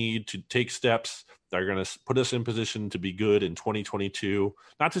 we need to take steps that are going to put us in position to be good in 2022.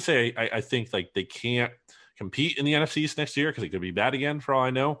 Not to say I think like they can't compete in the NFC East next year, because it could be bad again for all I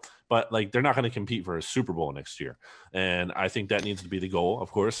know, but like they're not going to compete for a Super Bowl next year. And I think that needs to be the goal,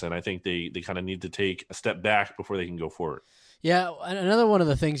 of course. And I think they kind of need to take a step back before they can go forward. Yeah, another one of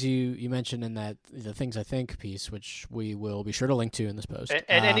the things you mentioned in that the things I think piece, which we will be sure to link to in this post.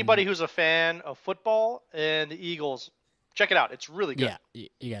 And anybody who's a fan of football and the Eagles, check it out. It's really good. Yeah,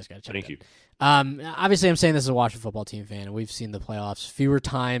 you guys got to check Thank it out. Thank you. Obviously, I'm saying this as a Washington football team fan, and we've seen the playoffs fewer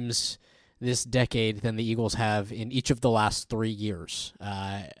times this decade than the Eagles have in each of the last 3 years.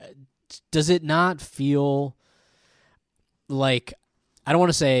 Does it not feel like, I don't want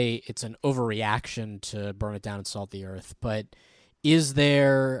to say it's an overreaction to burn it down and salt the earth, but is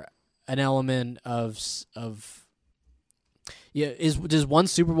there an element of does one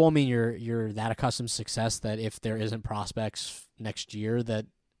Super Bowl mean you're that accustomed to success that if there isn't prospects next year that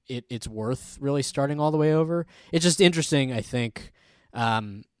it's worth really starting all the way over? It's just interesting, I think.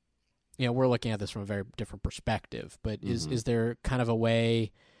 We're looking at this from a very different perspective, but is there kind of a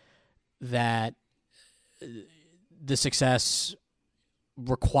way that the success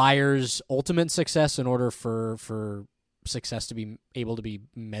requires ultimate success in order for success to be able to be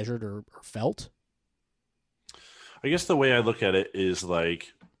measured or felt? I guess the way I look at it is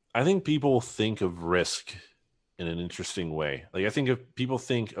like, I think people think of risk in an interesting way. Like, I think if people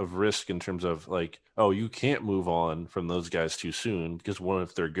think of risk in terms of like oh, you can't move on from those guys too soon because what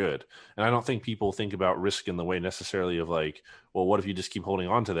if they're good? And I don't think people think about risk in the way necessarily of like, well, what if you just keep holding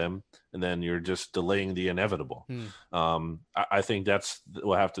on to them and then you're just delaying the inevitable? I think that's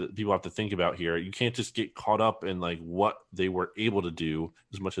what people have to think about here. You can't just get caught up in like what they were able to do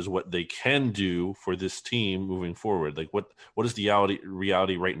as much as what they can do for this team moving forward. Like what is the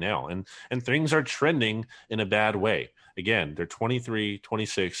reality right now? And things are trending in a bad way. Again, they're 23,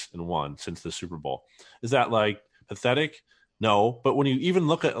 26, and 1 since the Super Bowl. Is that like pathetic? No. But when you even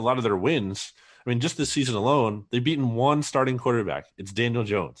look at a lot of their wins, I mean, just this season alone, they've beaten one starting quarterback. It's Daniel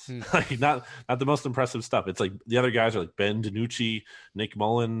Jones. Like not the most impressive stuff. It's like the other guys are like Ben DiNucci, Nick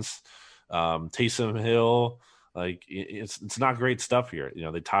Mullins, Taysom Hill. Like it's not great stuff here. You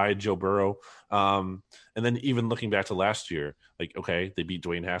know, they tied Joe Burrow. And then even looking back to last year, like, okay, they beat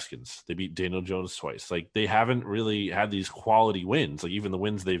Dwayne Haskins. They beat Daniel Jones twice. Like they haven't really had these quality wins, like even the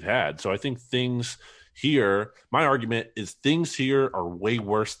wins they've had. So I think things here, my argument is things here are way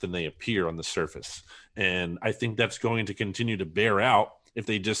worse than they appear on the surface. And I think that's going to continue to bear out if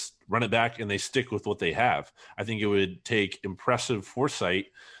they just run it back and they stick with what they have. I think it would take impressive foresight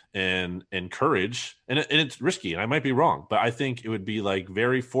and courage, and it's risky, and I might be wrong, but I think it would be like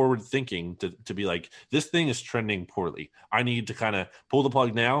very forward thinking to be like, this thing is trending poorly. I need to kind of pull the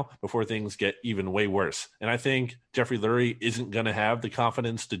plug now before things get even way worse. And I think Jeffrey Lurie isn't going to have the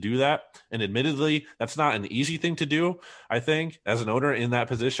confidence to do that. And admittedly, that's not an easy thing to do, I think, as an owner in that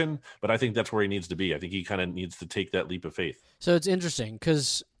position, but I think that's where he needs to be. I think he kind of needs to take that leap of faith. So it's interesting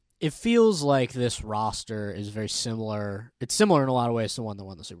because it feels like this roster is very similar. It's similar in a lot of ways to the one that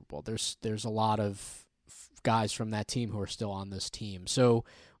won the Super Bowl. There's a lot of guys from that team who are still on this team. So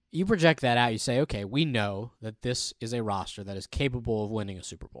you project that out. You say, okay, we know that this is a roster that is capable of winning a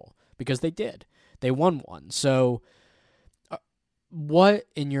Super Bowl because they did. They won one. So what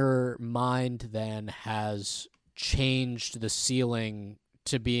in your mind then has changed the ceiling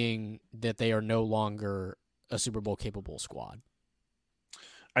to being that they are no longer a Super Bowl capable squad?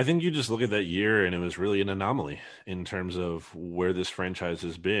 I think you just look at that year and it was really an anomaly in terms of where this franchise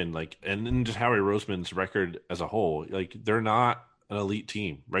has been, like, and then just Howie Roseman's record as a whole. Like, they're not an elite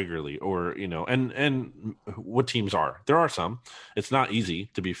team regularly, or, you know, and what teams are. There are some. It's not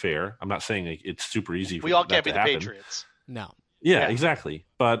easy, to be fair. I'm not saying like, it's super easy. We all can't be the happen. Patriots. No. Yeah, exactly.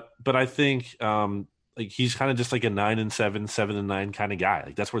 But I think like he's kind of just like a 9-7, 7-9 kind of guy.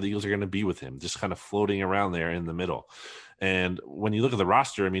 Like that's where the Eagles are going to be with him, just kind of floating around there in the middle. And when you look at the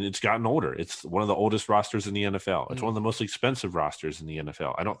roster, I mean, it's gotten older. It's one of the oldest rosters in the NFL. It's one of the most expensive rosters in the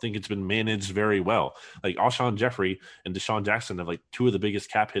NFL. I don't think it's been managed very well. Like Alshon Jeffrey and Deshaun Jackson have like two of the biggest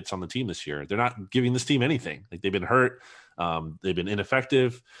cap hits on the team this year. They're not giving this team anything. Like they've been hurt. They've been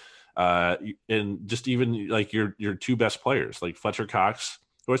ineffective. And just even like your two best players, like Fletcher Cox,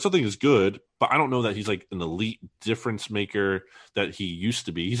 who I still think is good, but I don't know that he's like an elite difference maker that he used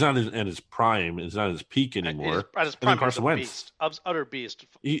to be. He's not at his prime. He's not at his peak anymore. At his prime, Carson Wentz, utter beast.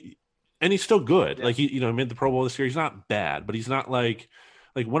 And he's still good. Yeah. Like he, made the Pro Bowl this year. He's not bad, but he's not like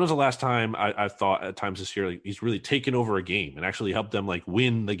when was the last time I thought at times this year like he's really taken over a game and actually helped them like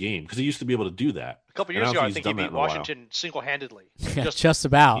win the game, because he used to be able to do that. A couple years ago, I think he beat Washington single-handedly. Just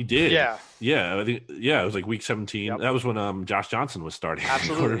about. He did. Yeah. I think it was like week 17. Yep. That was when Josh Johnson was starting.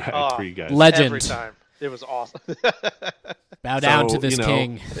 Absolutely. For you guys. Legend. Every time. It was awesome. Bow down to this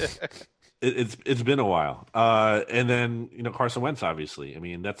king. It's been a while. And then, Carson Wentz, obviously. I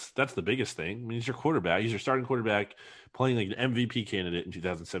mean, that's the biggest thing. I mean, he's your quarterback. He's your starting quarterback, playing like an MVP candidate in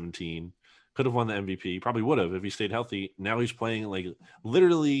 2017. Could have won the MVP. Probably would have if he stayed healthy. Now he's playing like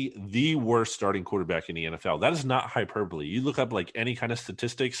literally the worst starting quarterback in the NFL. That is not hyperbole. You look up like any kind of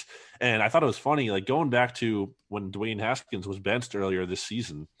statistics, and I thought it was funny, like going back to when Dwayne Haskins was benched earlier this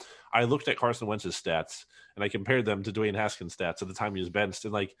season. I looked at Carson Wentz's stats and I compared them to Dwayne Haskins' stats at the time he was benched,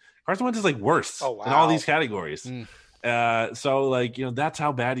 and like Carson Wentz is like worst in all these categories. So like, that's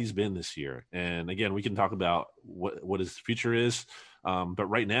how bad he's been this year. And again, we can talk about what his future is. But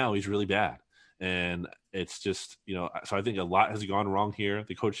right now he's really bad. And it's just, so I think a lot has gone wrong here.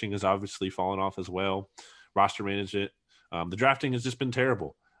 The coaching has obviously fallen off as well. Roster management. The drafting has just been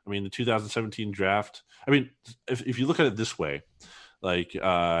terrible. I mean, the 2017 draft, I mean, if you look at it this way, like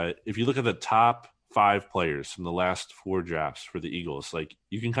if you look at the top 5 players from the last 4 drafts for the Eagles, like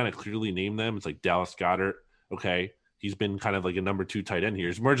you can kind of clearly name them. It's like Dallas Goedert. Okay. He's been kind of like a number 2 tight end here.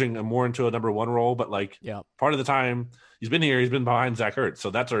 He's merging more into a number 1 role, but like part of the time he's been here, he's been behind Zach Ertz.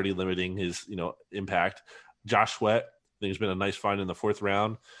 So that's already limiting his, impact. Josh Sweat, I think, has been a nice find in the 4th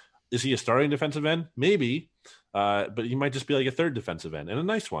round. Is he a starting defensive end? Maybe. But he might just be like a 3rd defensive end and a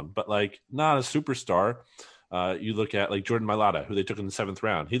nice one, but like not a superstar. You look at like Jordan Mailata, who they took in the 7th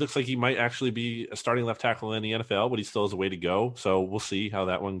round. He looks like he might actually be a starting left tackle in the NFL, but he still has a way to go. So we'll see how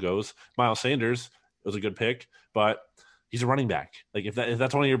that one goes. Miles Sanders was a good pick, but he's a running back. Like if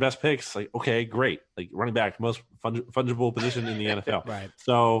that's one of your best picks, like, okay, great. Like running back, most fungible position in the NFL. Right.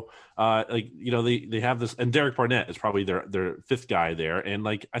 So they have this, and Derek Barnett is probably their 5th guy there. And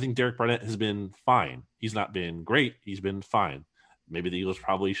like, I think Derek Barnett has been fine. He's not been great. He's been fine. Maybe the Eagles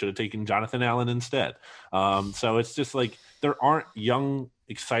probably should have taken Jonathan Allen instead. So it's just like there aren't young,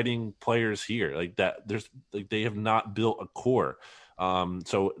 exciting players here like that. They have not built a core.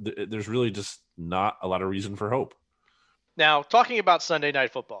 So there's really just not a lot of reason for hope. Now, talking about Sunday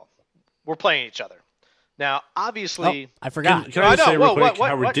Night Football, we're playing each other. Now, obviously, I forgot. Can I just say real quick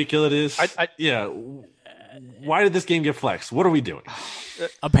how ridiculous it is? Yeah. Why did this game get flexed? What are we doing?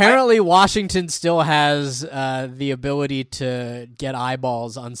 Apparently, Washington still has the ability to get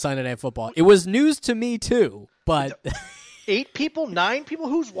eyeballs on Sunday Night Football. It was news to me, too, but... 8 people? 9 people?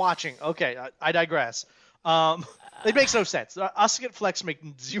 Who's watching? Okay, I digress. It makes no sense. Us get flex make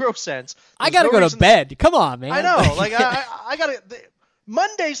 0 sense. I got to go to bed. Come on, man. I know. Like, I got to...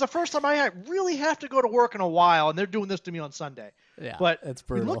 Monday's the first time I really have to go to work in a while, and they're doing this to me on Sunday. Yeah, but it's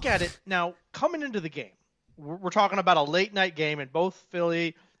brutal. You look at it now, coming into the game, we're talking about a late night game, and both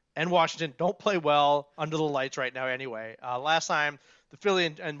Philly and Washington don't play well under the lights right now anyway. Last time the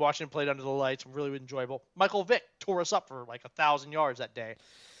Philly and Washington played under the lights, really enjoyable. Michael Vick tore us up for like 1,000 yards that day.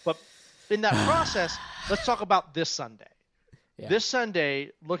 But in that process, let's talk about this Sunday. Yeah. This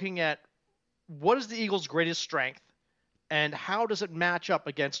Sunday, looking at what is the Eagles' greatest strength, and how does it match up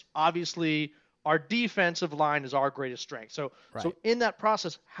against, obviously, our defensive line is our greatest strength. So in that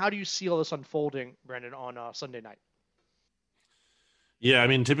process, how do you see all this unfolding, Brendan, on Sunday night? Yeah, I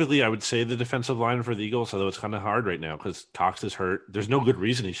mean, typically I would say the defensive line for the Eagles, although it's kind of hard right now because Cox is hurt. There's no good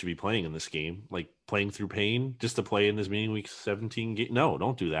reason he should be playing in this game, like playing through pain just to play in this meeting week 17 game. No,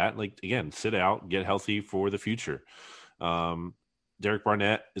 don't do that. Like, again, sit out, get healthy for the future. Derek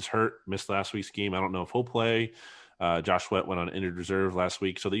Barnett is hurt, missed last week's game. I don't know if he'll play. Josh Sweat went on injured reserve last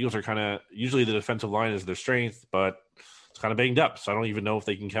week. So the Eagles are kind of – usually the defensive line is their strength, but it's kind of banged up. So I don't even know if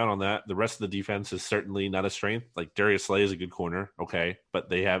they can count on that. The rest of the defense is certainly not a strength. Like Darius Slay is a good corner, okay, but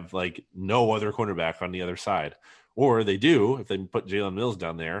they have like no other cornerback on the other side. Or they do if they put Jalen Mills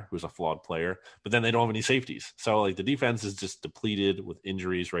down there, who's a flawed player, but then they don't have any safeties. So like the defense is just depleted with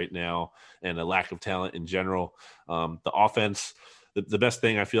injuries right now and a lack of talent in general. The offense – the best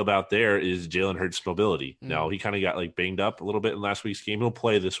thing I feel about there is Jalen Hurts' mobility. Now, he kind of got like banged up a little bit in last week's game. He'll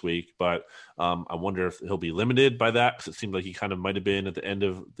play this week, but I wonder if he'll be limited by that because it seemed like he kind of might have been at the end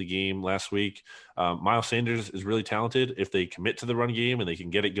of the game last week. Miles Sanders is really talented. If they commit to the run game and they can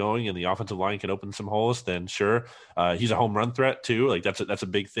get it going and the offensive line can open some holes, then sure. He's a home run threat too. Like that's a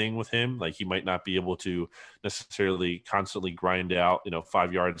big thing with him. Like he might not be able to necessarily constantly grind out,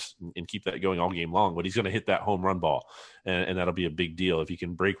 5 yards and keep that going all game long, but he's going to hit that home run ball. And that'll be a big deal if he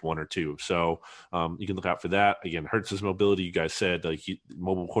can break 1 or 2. So you can look out for that. Again, Hurts' his mobility. You guys said like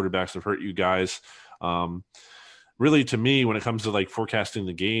mobile quarterbacks have hurt you guys. Really, to me, when it comes to like forecasting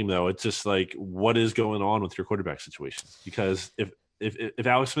the game, though, it's just like what is going on with your quarterback situation? Because if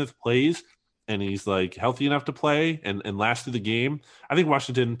Alex Smith plays and he's like healthy enough to play and lasts through the game, I think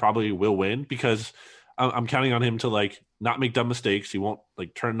Washington probably will win because I'm counting on him to like not make dumb mistakes. He won't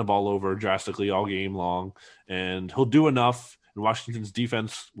like turn the ball over drastically all game long, and he'll do enough. And Washington's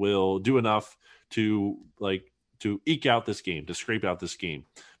defense will do enough to eke out this game, to scrape out this game.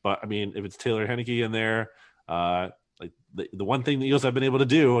 But I mean, if it's Taylor Heineke in there, like the one thing the Eagles have been able to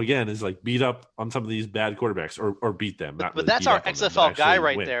do again is like beat up on some of these bad quarterbacks or beat them. But that's our XFL guy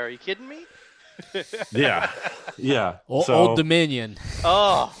right there. Are you kidding me? Yeah. Old Dominion.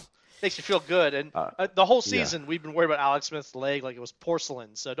 Oh. Makes you feel good, and the whole season we've been worried about Alex Smith's leg like it was porcelain.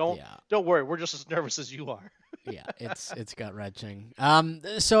 So don't worry, we're just as nervous as you are. Yeah, it's gut wrenching.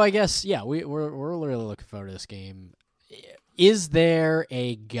 So I guess we're really looking forward to this game. Is there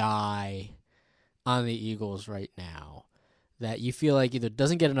a guy on the Eagles right now that you feel like either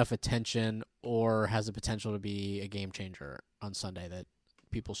doesn't get enough attention or has the potential to be a game changer on Sunday that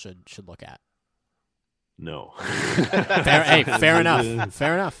people should look at? No. Fair enough.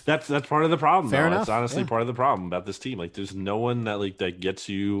 Fair enough. That's part of the problem. Fair enough. That's honestly part of the problem about this team. Like, there's no one that gets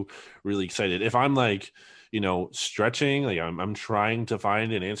you really excited. If I'm like, stretching, like I'm trying to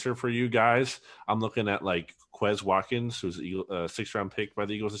find an answer for you guys, I'm looking at like Quez Watkins, who's a 6th round pick by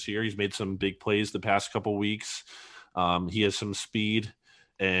the Eagles this year. He's made some big plays the past couple weeks. He has some speed.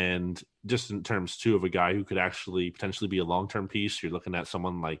 And just in terms, too, of a guy who could actually potentially be a long-term piece, you're looking at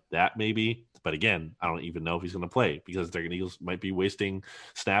someone like that maybe. But again, I don't even know if he's going to play because the Eagles might be wasting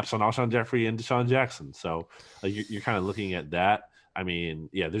snaps on Alshon Jeffrey and Deshaun Jackson. So you're kind of looking at that. I mean,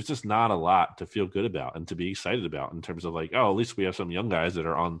 yeah, there's just not a lot to feel good about and to be excited about in terms of like, oh, at least we have some young guys that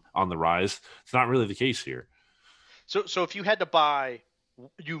are on the rise. It's not really the case here. So if you had to buy,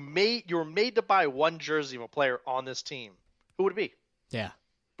 you were made to buy one jersey of a player on this team, who would it be? Yeah.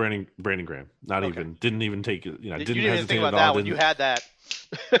 Brandon Graham. Didn't even take it. You didn't didn't even hesitate think at about all. that when you had that.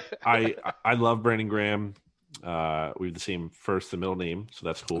 I love Brandon Graham. We have the same first and middle name, so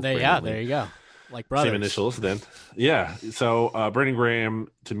that's cool. There you go. Like brothers. Same initials then. Yeah. So Brandon Graham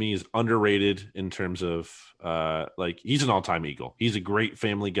to me is underrated in terms of like he's an all-time Eagle. He's a great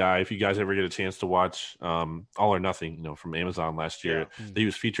family guy. If you guys ever get a chance to watch All or Nothing, from Amazon last year, he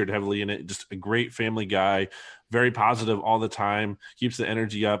was featured heavily in it. Just a great family guy, very positive all the time, keeps the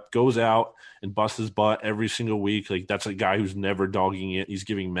energy up, goes out and busts his butt every single week. Like that's a guy who's never dogging it. He's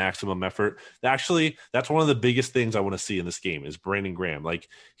giving maximum effort. Actually, that's one of the biggest things I want to see in this game is Brandon Graham. Like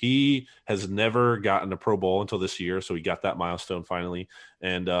he has never gotten a Pro Bowl until this year. So he got that milestone finally.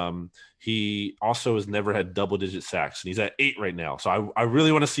 And he also has never had double-digit sacks, and he's at 8 right now. So I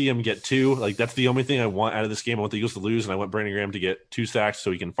really want to see him get 2. Like that's the only thing I want out of this game. I want the Eagles to lose, and I want Brandon Graham to get 2 sacks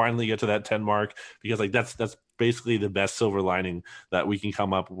so he can finally get to that 10 mark because like that's basically the best silver lining that we can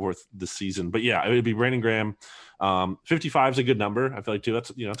come up with this season. But yeah, it would be Brandon Graham. 55 is a good number. I feel like too. That's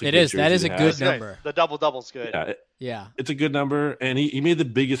it's a it good is. That is jersey a to good have. number. The double-double's good. Yeah. It's a good number, and he made the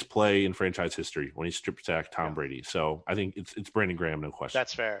biggest play in franchise history when he strip sacked Tom Brady. So I think it's Brandon Graham, no question.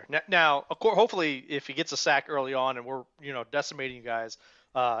 That's fair. Now, of course, hopefully, if he gets a sack early on and we're decimating you guys,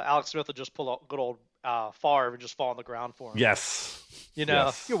 Alex Smith will just pull a good old Favre and just fall on the ground for him. Yes.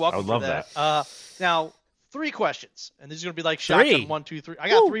 Yes. You're welcome. I would love that. Now, 3 questions, and this is going to be like shotgun 1, 2, 3. I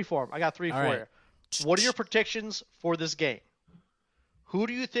got 3 for him. I got 3 for right. you. What are your predictions for this game? Who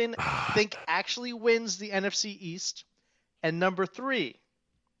do you think actually wins the NFC East? And number 3,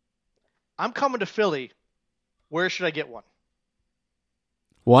 I'm coming to Philly. Where should I get one?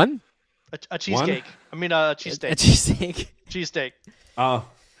 One? A cheesecake. I mean, a cheesesteak. A cheesesteak. Cheesesteak.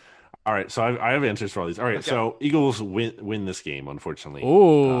 All right, so I have answers for all these. All right, Okay. so Eagles win this game, unfortunately.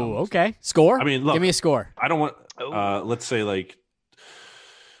 Ooh, okay. Score? I mean, look, give me a score. I don't want. Let's say like, I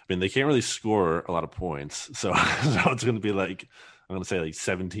mean, they can't really score a lot of points, so it's going to be like I'm going to say like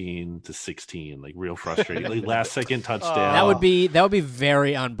 17-16, like real frustrating, like last second touchdown. That would be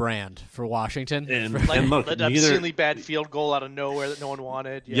very on brand for Washington. And an look, obscenely bad field goal out of nowhere that no one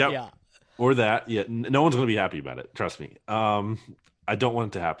wanted. Yep. Yeah. Or that. Yeah, no one's going to be happy about it. Trust me. I don't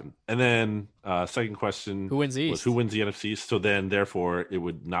want it to happen. And then second question, Who wins the East? was who wins the NFC? So then, therefore, it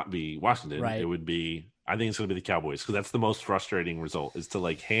would not be Washington. Right. It would be. I think it's going to be the Cowboys because that's the most frustrating result is to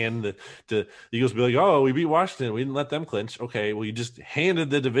like hand the Eagles be like, oh, we beat Washington. We didn't let them clinch. Okay, well, you just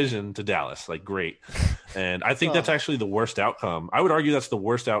handed the division to Dallas. Like, great. And I think that's actually the worst outcome. I would argue that's the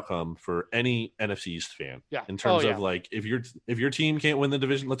worst outcome for any NFC East fan. Yeah. In terms of like, if your team can't win the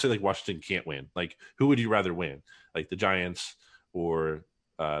division, let's say like Washington can't win. Like, who would you rather win? Like the Giants or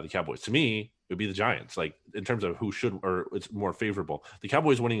the Cowboys? To me, it would be the Giants, like in terms of who should, or it's more favorable. The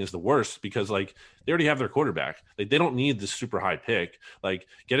Cowboys winning is the worst because like they already have their quarterback. Like they don't need this super high pick. Like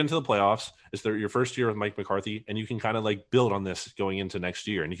get into the playoffs. It's your first year with Mike McCarthy, and you can kind of like build on this going into next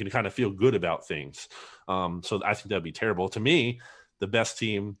year, and you can kind of feel good about things. So I think that'd be terrible. To me, the best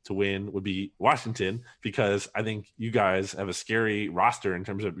team to win would be Washington because I think you guys have a scary roster in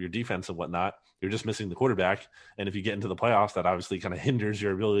terms of your defense and whatnot. You're just missing the quarterback. And if you get into the playoffs, that obviously kind of hinders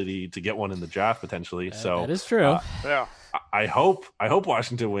your ability to get one in the draft potentially. So that is true. Yeah. I hope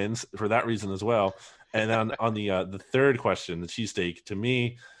Washington wins for that reason as well. And then on the third question, the cheesesteak, to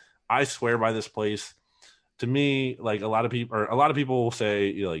me, I swear by this place. To me, like a lot of people will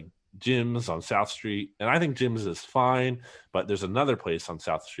say, like Jim's on South Street, and I think Jim's is fine, but there's another place on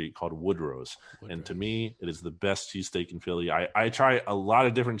South Street called Woodrow's. And to me, it is the best cheesesteak in Philly. I try a lot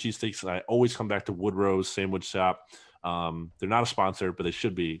of different cheesesteaks, and I always come back to Woodrow's Sandwich Shop. They're not a sponsor, but they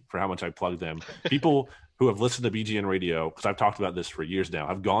should be for how much I plug them. People who have listened to BGN Radio, because I've talked about this for years now,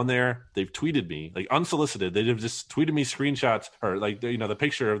 have gone there. They've tweeted me, like unsolicited. They've just tweeted me screenshots or like the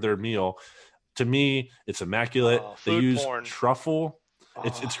picture of their meal. To me, it's immaculate. They use truffle.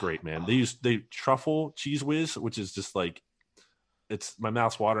 It's great, man. They truffle cheese whiz, which is just like it's my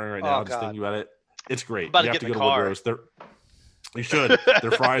mouth's watering right now. Just thinking about it. It's great. You have to go to Woodrow's. You should.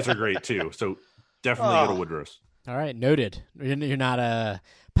 Their fries are great too. So definitely go to Woodrow's. All right, noted. You're not a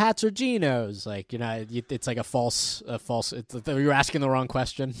Pat's or Geno's. Like it's like a false. You're asking the wrong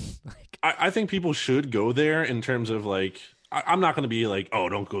question. I think people should go there in terms of like I'm not going to be like, oh,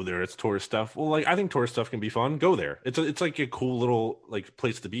 don't go there. It's tourist stuff. Well, like I think tourist stuff can be fun. Go there. It's like a cool little like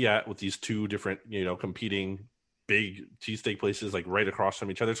place to be at with these two different competing big cheesesteak places like right across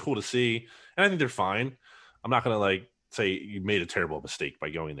from each other. It's cool to see, and I think they're fine. I'm not going to like say you made a terrible mistake by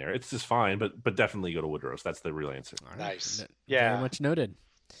going there. It's just fine, but definitely go to Woodrow's. That's the real answer. All right. Nice. Very much noted.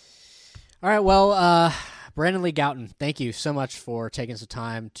 All right, well, Brandon Lee Gouton, thank you so much for taking some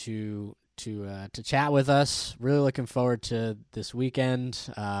time to chat with us. Really looking forward to this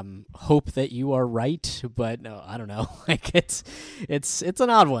weekend. Hope that you are right, but no, I don't know. Like it's an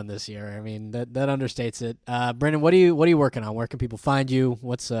odd one this year. I mean that understates it. Brandon, what are you working on? Where can people find you?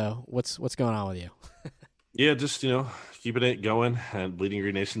 What's going on with you? Yeah, just keeping it going at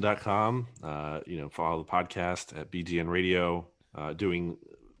bleedinggreennation.com. Follow the podcast at BGN Radio. Doing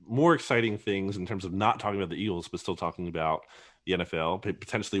more exciting things in terms of not talking about the Eagles, but still talking about the NFL,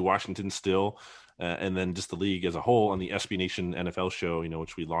 potentially Washington still, and then just the league as a whole on the SB Nation NFL show,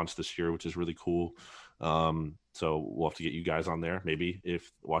 which we launched this year, which is really cool. So we'll have to get you guys on there. Maybe if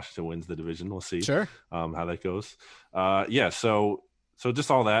Washington wins the division, we'll see how that goes. So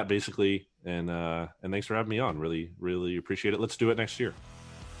just all that basically. And thanks for having me on. Really, really appreciate it. Let's do it next year.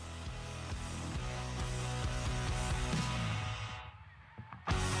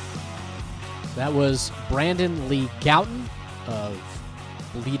 That was Brandon Lee Gouton of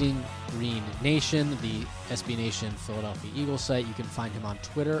Bleeding Green Nation, the SB Nation Philadelphia Eagles site. You can find him on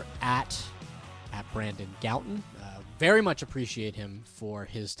Twitter at Brandon Gouton. Very much appreciate him for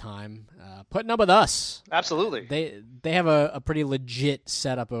his time putting up with us. Absolutely. They have a pretty legit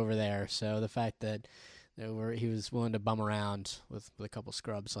setup over there, so the fact that he was willing to bum around with a couple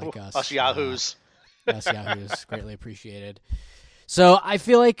scrubs like us. Us yahoos. Greatly appreciated. So I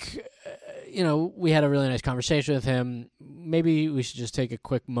feel like, we had a really nice conversation with him. Maybe we should just take a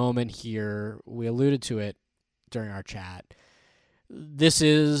quick moment here. We alluded to it during our chat. This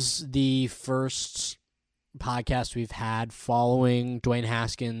is the first podcast we've had following Dwayne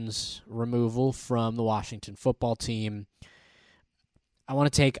Haskins' removal from the Washington football team. I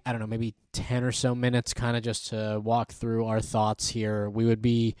want to take, maybe 10 or so minutes kind of just to walk through our thoughts here. We would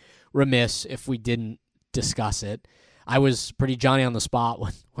be remiss if we didn't discuss it. I was pretty Johnny on the spot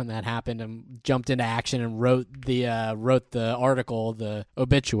when that happened and jumped into action and wrote the article, the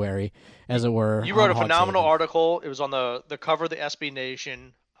obituary, as it were. You wrote a phenomenal article. It was on the cover of the SB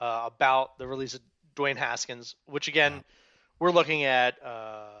Nation about the release of Dwayne Haskins, which again, we're looking at.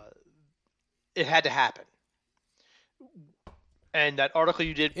 It had to happen, and that article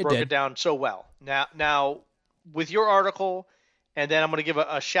you did broke it down so well. Now with your article. And then I'm going to give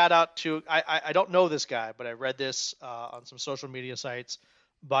a shout out to, I don't know this guy, but I read this on some social media sites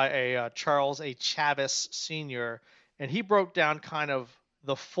by a Charles A. Chavis Sr., and he broke down kind of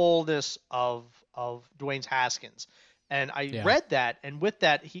the fullness of Dwayne Haskins. And I read that, and with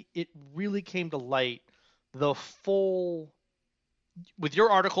that, it really came to light the full, with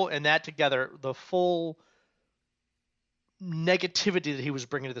your article and that together, the full negativity that he was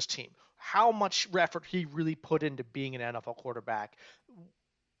bringing to this team. How much effort he really put into being an NFL quarterback,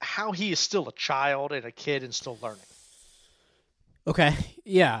 how he is still a child and a kid and still learning. Okay,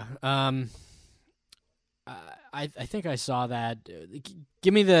 yeah. I think I saw that.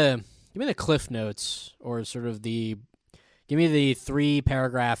 Give me the Cliff Notes, or sort of give me the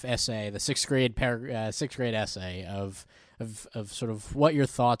 3-paragraph essay, the sixth grade essay of sort of what your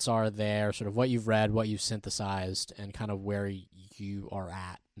thoughts are there, sort of what you've read, what you've synthesized, and kind of where you are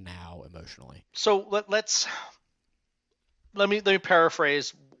at now emotionally. So let me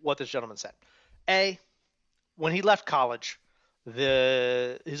paraphrase what this gentleman said. When he left college,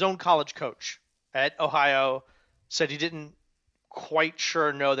 his own college coach at Ohio said he didn't quite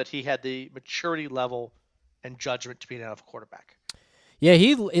know that he had the maturity level and judgment to be an NFL quarterback. Yeah,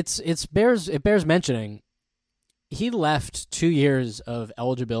 it bears mentioning. He left 2 years of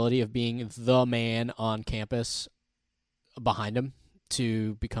eligibility of being the man on campus behind him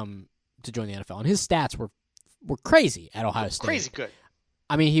to join the NFL, and his stats were crazy at Ohio State. Crazy good.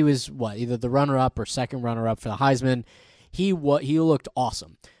 I mean, he was either the runner-up or second runner-up for the Heisman. He looked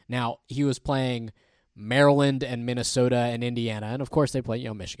awesome. Now he was playing Maryland and Minnesota and Indiana, and of course they play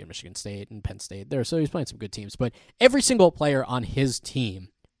Michigan State and Penn State there. So he was playing some good teams, but every single player on his team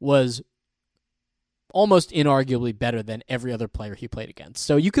was almost inarguably better than every other player he played against.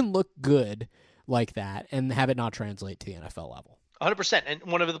 So you can look good like that and have it not translate to the NFL level. 100%. And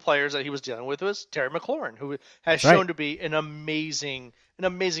one of the players that he was dealing with was Terry McLaurin, who has shown to be an amazing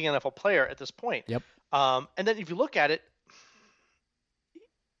NFL player at this point. Yep. And then if you look at it,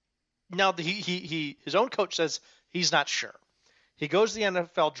 now his own coach says he's not sure. He goes to the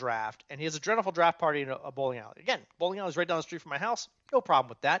NFL draft, and he has a NFL draft party in a bowling alley. Again, bowling alley is right down the street from my house. No problem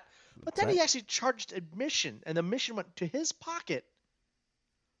with that. But then he actually charged admission, and the admission went to his pocket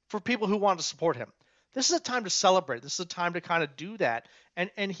for people who wanted to support him. This is a time to celebrate. This is a time to kind of do that.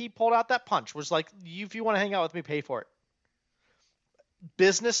 And he pulled out that punch, was like, if you want to hang out with me, pay for it.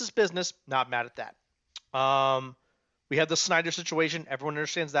 Business is business. Not mad at that. We have the Snyder situation. Everyone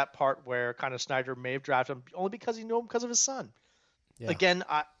understands that part where kind of Snyder may have drafted him only because he knew him because of his son. Yeah. Again,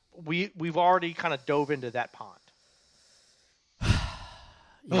 we've already kind of dove into that pond.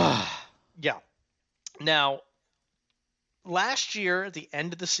 Yeah. Now, last year at the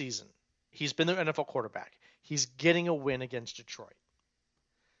end of the season, he's been the NFL quarterback. He's getting a win against Detroit.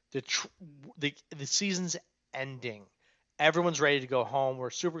 The season's ending. Everyone's ready to go home. We're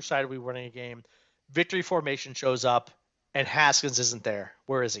super excited we're winning a game. Victory formation shows up, and Haskins isn't there.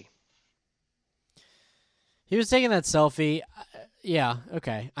 Where is he? He was taking that selfie. Yeah,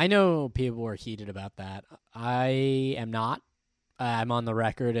 okay. I know people were heated about that. I am not. I'm on the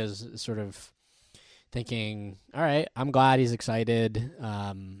record as sort of thinking, all right, I'm glad he's excited.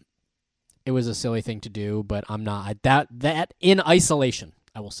 It was a silly thing to do, but I'm not. That in isolation,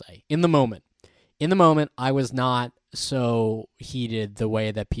 I will say, in the moment, I was not so heated the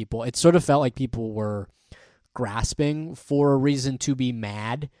way that people. It sort of felt like people were grasping for a reason to be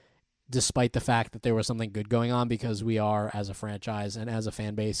mad, despite the fact that there was something good going on, because we are, as a franchise and as a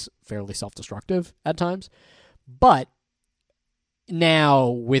fan base, fairly self-destructive at times. But now,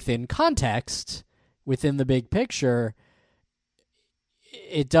 within context, within the big picture,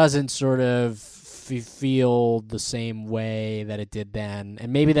 it doesn't sort of feel the same way that it did then.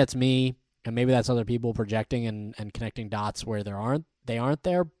 And maybe that's me, and maybe that's other people projecting and connecting dots where they aren't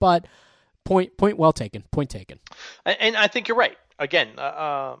there. But point well taken. Point taken. And I think you're right. Again,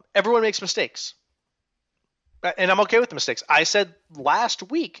 everyone makes mistakes. And I'm okay with the mistakes. I said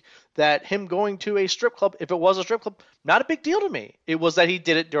last week that him going to a strip club, if it was a strip club, not a big deal to me. It was that he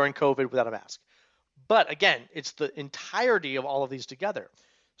did it during COVID without a mask. But again, it's the entirety of all of these together.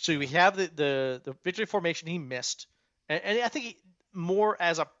 So we have the victory formation he missed. And I think more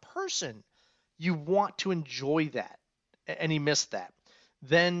as a person, you want to enjoy that. And he missed that.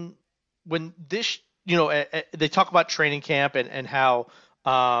 Then when this, they talk about training camp and how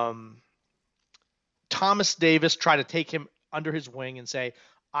Thomas Davis tried to take him under his wing and say,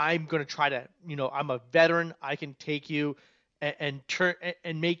 I'm going to try to, I'm a veteran. I can take you and turn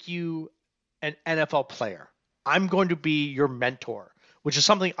and make you an NFL player. I'm going to be your mentor, which is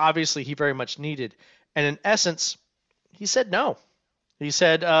something obviously he very much needed. And in essence, he said no. He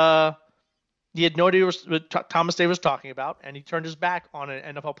said he had no idea what Thomas Davis was talking about, and he turned his back on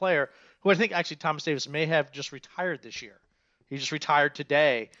an NFL player who I think actually Thomas Davis may have just retired this year. He just retired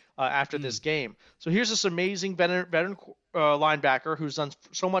today after this game. So here's this amazing veteran linebacker who's done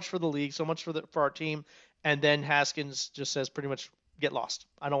so much for the league, so much for our team, and then Haskins just says pretty much, get lost.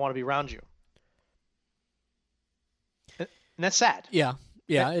 I don't want to be around you. And that's sad. Yeah,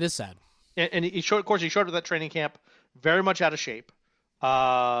 it is sad. And he showed up at that training camp very much out of shape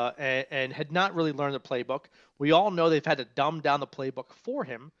and had not really learned the playbook. We all know they've had to dumb down the playbook for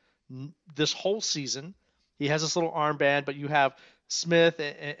him this whole season. He has this little armband, but you have Smith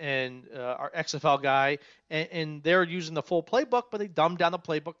and our XFL guy, and they're using the full playbook, but they dumbed down the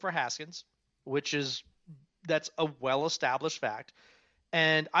playbook for Haskins, that's a well-established fact.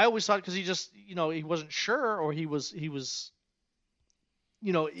 And I always thought because he just, he wasn't sure, or he wasn't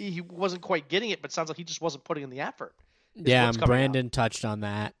quite getting it, but it sounds like he just wasn't putting in the effort. Yeah, and Brandon touched on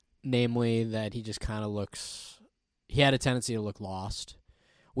that, namely that he just kind of he had a tendency to look lost.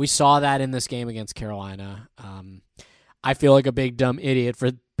 We saw that in this game against Carolina. I feel like a big dumb idiot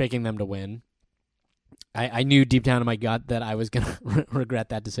for picking them to win. I knew deep down in my gut that I was going to regret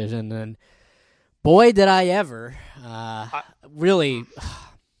that decision, and boy, did I ever. Really,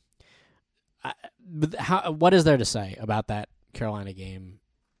 what is there to say about that Carolina game?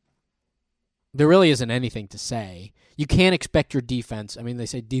 There really isn't anything to say. You can't expect your defense. I mean, they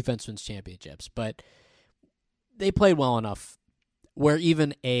say defense wins championships, but they played well enough where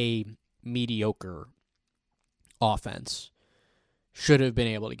even a mediocre offense should have been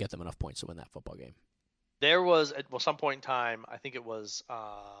able to get them enough points to win that football game. There was, at some point in time, I think it was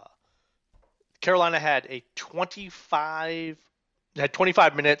Carolina had 25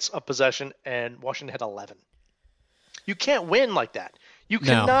 minutes of possession, and Washington had 11. You can't win like that. You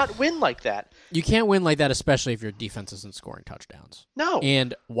cannot win like that. You can't win like that, especially if your defense isn't scoring touchdowns. No.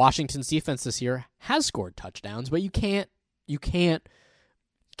 And Washington's defense this year has scored touchdowns, but you can't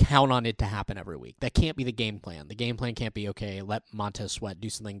count on it to happen every week. That can't be the game plan. The game plan can't be, okay, let Montez Sweat do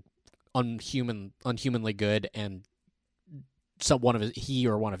something unhumanly good and he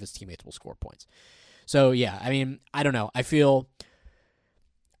or one of his teammates will score points. So yeah, I mean, I don't know. I feel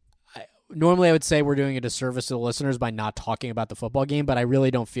normally I would say we're doing a disservice to the listeners by not talking about the football game, but I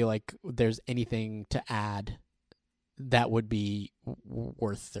really don't feel like there's anything to add that would be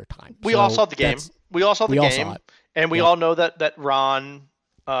worth their time. We all saw the game. We all saw the game, and we all know that Ron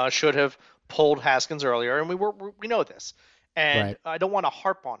should have pulled Haskins earlier, and we know this. And I don't want to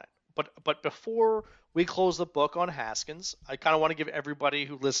harp on it, but before we close the book on Haskins, I kind of want to give everybody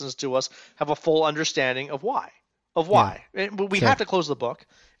who listens to us have a full understanding of why. Yeah. We have to close the book,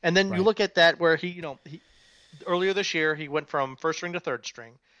 and then you look at that where he earlier this year he went from first string to third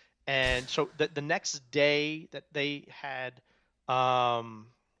string, and so the next day that they had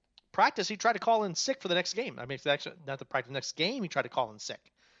practice, he tried to call in sick for the next game. I mean, actually not the practice, next game he tried to call in sick.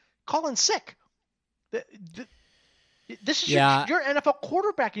 This is your NFL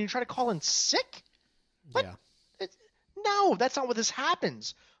quarterback, and you try to call in sick? What? Yeah. No, that's not what this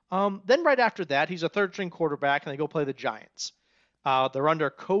happens. Then right after that, he's a third-string quarterback, and they go play the Giants. They're under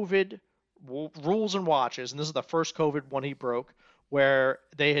COVID rules and watches, and this is the first COVID one he broke, where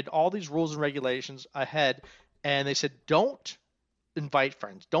they had all these rules and regulations ahead, and they said, don't invite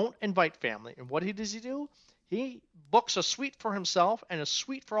friends, don't invite family. And what does he do? He books a suite for himself and a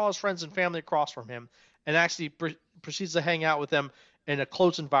suite for all his friends and family across from him, and actually proceeds to hang out with them in a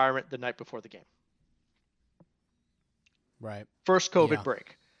closed environment the night before the game. Right. First COVID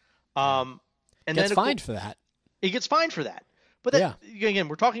break. And gets fined for that. He gets fined for that. But again,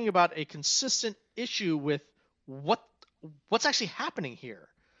 we're talking about a consistent issue with what's actually happening here.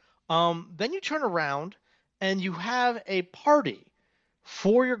 Then you turn around and you have a party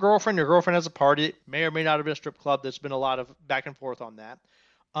for your girlfriend. Your girlfriend has a party. It may or may not have been a strip club. There's been a lot of back and forth on that.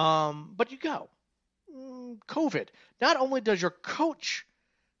 But you go. COVID. Not only does your coach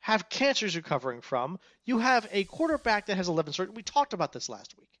have cancer he's recovering from, you have a quarterback that has 11 surgeries. We talked about this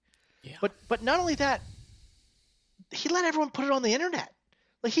last week. Yeah. But not only that, he let everyone put it on the internet.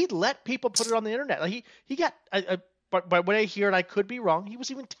 Like, he let people put it on the internet. Like, he got but by what I hear, and I could be wrong, he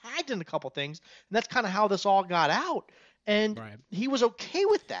was even tagged in a couple things, and that's kind of how this all got out. And he was okay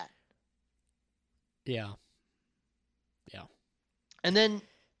with that. Yeah. And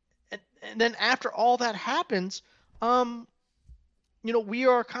then after all that happens, we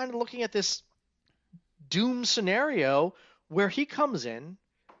are kind of looking at this doom scenario where he comes in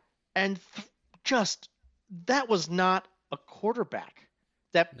and that was not a quarterback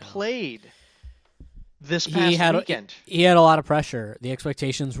that played this past weekend. He had a lot of pressure. The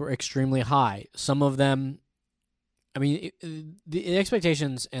expectations were extremely high. Some of them, I mean, the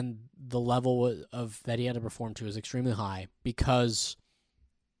expectations and the level of that he had to perform to is extremely high because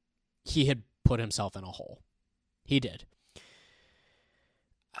he had put himself in a hole. He did.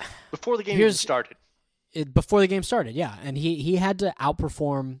 Before the game even started. Before the game started, yeah. And he had to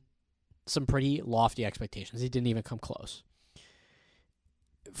outperform some pretty lofty expectations. He didn't even come close.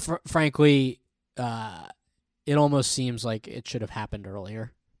 Frankly, it almost seems like it should have happened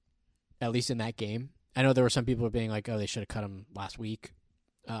earlier, at least in that game. I know there were some people being like, oh, they should have cut him last week.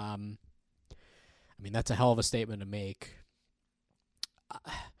 I mean, that's a hell of a statement to make.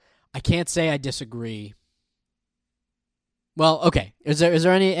 I can't say I disagree. Well, okay. Is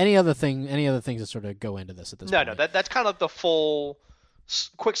there any other things that sort of go into this at this point? No. That's kind of the full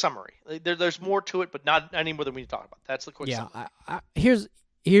quick summary. There's more to it, but not any more than we need to talk about. That's the quick summary.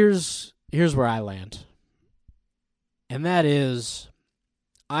 Here's where I land, and that is,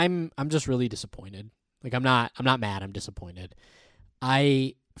 I'm just really disappointed. Like, I'm not mad. I'm disappointed.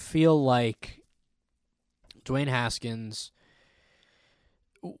 I feel like Dwayne Haskins,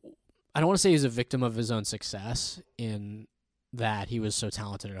 I don't want to say he's a victim of his own success in that he was so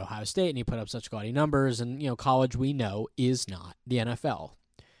talented at Ohio State and he put up such gaudy numbers. And, college, we know, is not the NFL.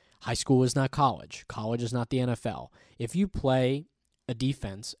 High school is not college. College is not the NFL. If you play a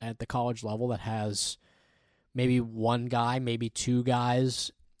defense at the college level that has maybe one guy, maybe two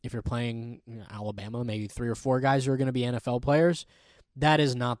guys, if you're playing Alabama, maybe 3 or 4 guys who are going to be NFL players, that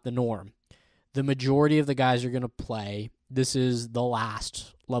is not the norm. The majority of the guys are going to play. This is the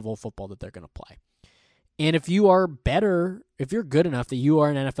last level of football that they're going to play. And if you are better, if you're good enough that you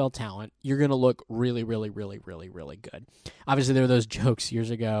are an NFL talent, you're going to look really, really, really, really, really good. Obviously, there were those jokes years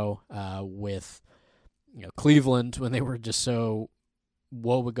ago with Cleveland when they were just so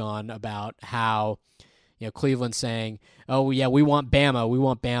woebegone about how Cleveland saying, "Oh yeah, we want Bama, we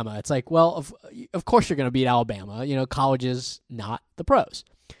want Bama." It's like, well, of course you're going to beat Alabama. College is not the pros.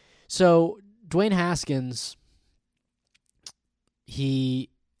 So Dwayne Haskins, he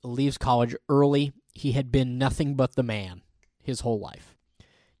leaves college early. He had been nothing but the man his whole life.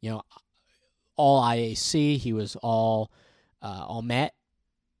 All IAC. He was all all met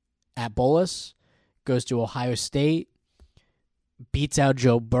at Bolus, goes to Ohio State, beats out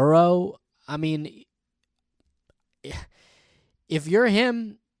Joe Burrow. I mean, if you're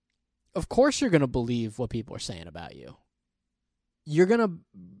him, of course you're going to believe what people are saying about you. You're going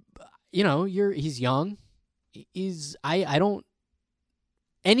to, he's young. I don't,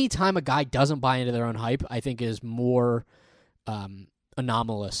 anytime a guy doesn't buy into their own hype, I think is more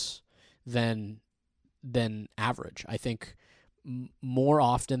anomalous than average. I think more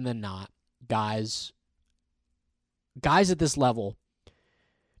often than not, guys at this level,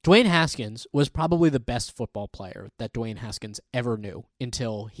 Dwayne Haskins was probably the best football player that Dwayne Haskins ever knew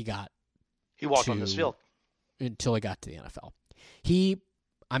until he walked on this field. Until he got to the NFL.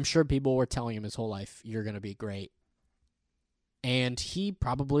 I'm sure people were telling him his whole life, you're going to be great. And he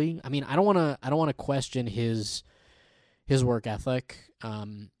probably, I mean, I don't want to question his work ethic.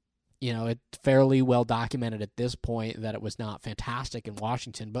 It's fairly well documented at this point that it was not fantastic in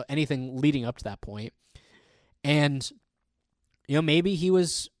Washington, but anything leading up to that point. And, maybe he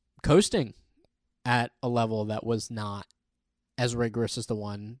was coasting at a level that was not as rigorous as the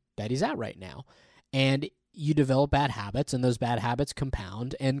one that he's at right now. And you develop bad habits, and those bad habits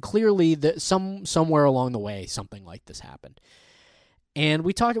compound. And clearly, somewhere along the way, something like this happened. And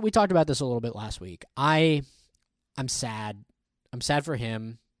we talked about this a little bit last week. I'm sad. I'm sad for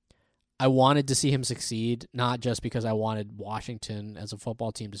him. I wanted to see him succeed, not just because I wanted Washington as a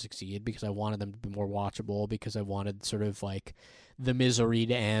football team to succeed, because I wanted them to be more watchable, because I wanted sort of like the misery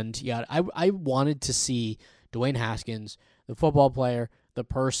to end. Yeah, I wanted to see Dwayne Haskins, the football player, the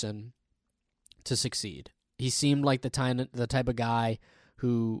person, to succeed. He seemed like the type of guy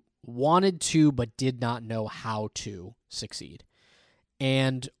who wanted to but did not know how to succeed.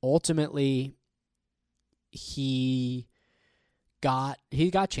 And ultimately, he got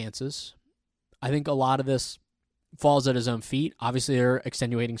chances. I think a lot of this falls at his own feet. Obviously, there are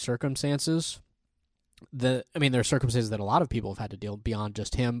extenuating circumstances. There are circumstances that a lot of people have had to deal beyond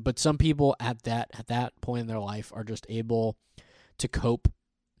just him, but some people at that point in their life are just able to cope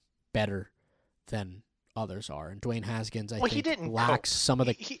better than others are. And Dwayne Haskins, I think, he didn't lacks cope. Some of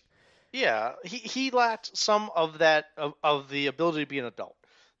the. He lacked some of that of the ability to be an adult.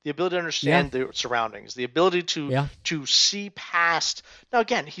 The ability to understand the surroundings, the ability to see past. Now,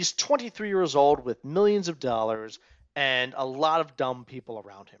 again, he's 23 years old with millions of dollars and a lot of dumb people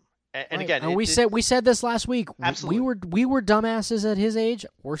around him. And again, and we said this last week. Absolutely. We were dumbasses at his age.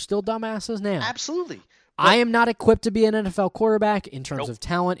 We're still dumbasses now. Absolutely. I am not equipped to be an NFL quarterback in terms of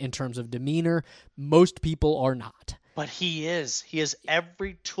talent, in terms of demeanor. Most people are not. But he is. He has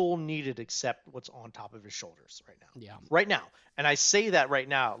every tool needed except what's on top of his shoulders right now. Yeah. Right now. And I say that right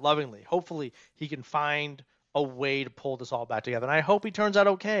now, lovingly. Hopefully he can find a way to pull this all back together. And I hope he turns out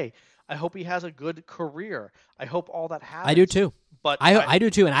okay. I hope he has a good career. I hope all that happens. I do too. But I do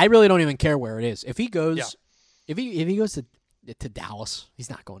too, and I really don't even care where it is. If he goes if he goes to Dallas, he's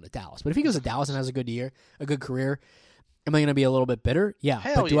not going to Dallas. But if he goes to Dallas and has a good year, a good career, am I going to be a little bit bitter? Yeah.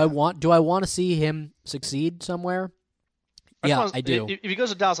 Hell but do I want to see him succeed somewhere? I do. If he goes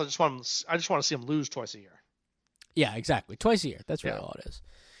to Dallas, I just want to see him lose twice a year. Yeah, exactly. Twice a year. That's really all it is.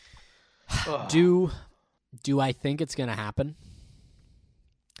 Do I think it's going to happen?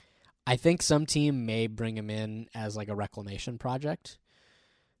 I think some team may bring him in as like a reclamation project.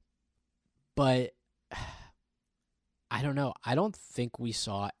 But I don't know. I don't think we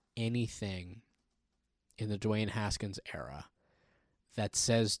saw anything in the Dwayne Haskins era that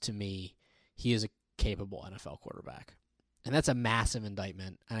says to me he is a capable NFL quarterback. And that's a massive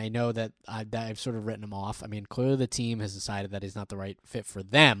indictment. And I know that I've sort of written him off. I mean, clearly the team has decided that he's not the right fit for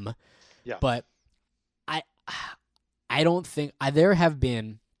them. Yeah. But I don't think there have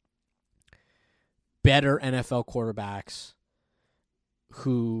been better NFL quarterbacks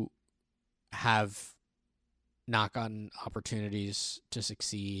who have not gotten opportunities to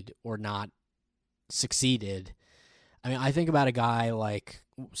succeed or not succeeded. I mean, I think about a guy like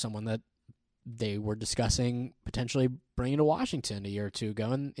someone that they were discussing potentially bringing to Washington a year or two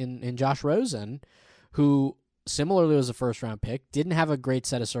ago in Josh Rosen, who similarly was a first-round pick, didn't have a great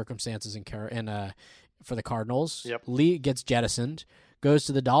set of circumstances for the Cardinals. Yep. Lee gets jettisoned, goes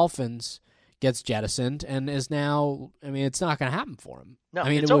to the Dolphins, gets jettisoned, and is now. I mean, it's not going to happen for him. No, I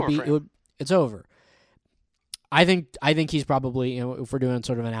mean, it's over for him. It's over. I think he's probably, if we're doing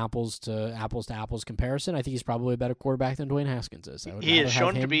sort of an apples to apples comparison, I think he's probably a better quarterback than Dwayne Haskins is. He is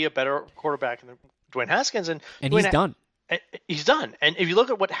shown to be a better quarterback than Dwayne Haskins, and he's done. He's done. And if you look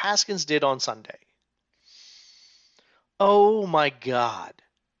at what Haskins did on Sunday, oh my God,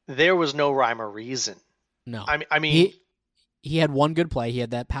 there was no rhyme or reason. No, I mean, he had one good play. He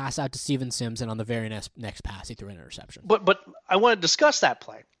had that pass out to Steven Sims, and on the very next pass, he threw an interception. But I want to discuss that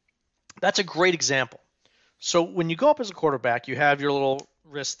play. That's a great example. So when you go up as a quarterback, you have your little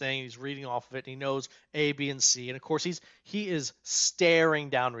wrist thing. He's reading off of it, and he knows A, B, and C. And of course, he is staring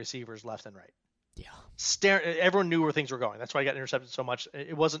down receivers left and right. Yeah, Everyone knew where things were going. That's why he got intercepted so much.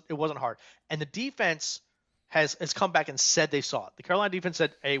 It wasn't hard. And the defense has come back and said they saw it. The Carolina defense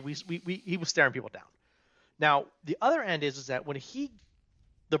said, "Hey, he was staring people down." Now the other end is that when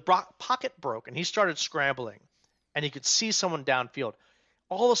the pocket broke and he started scrambling, and he could see someone downfield,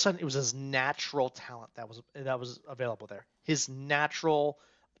 all of a sudden it was his natural talent that was available there. His natural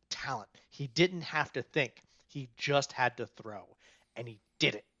talent. He didn't have to think. He just had to throw, and he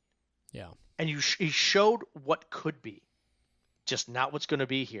did it. yeah. And he showed what could be, just not what's going to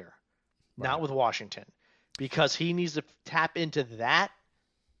be here, not with Washington, because he needs to tap into that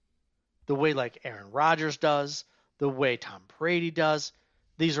the way like Aaron Rodgers does, the way Tom Brady does.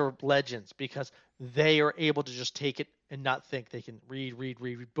 These are legends because they are able to just take it and not think. They can read,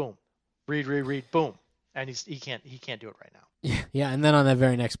 boom, read, boom, and he can't do it right now. Yeah, and then on that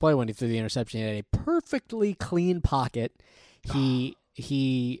very next play when he threw the interception, he had a perfectly clean pocket. He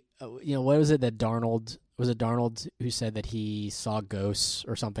what was it that Darnold who said that he saw ghosts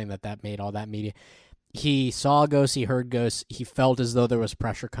or something that made all that media. He saw ghosts, he heard ghosts, he felt as though there was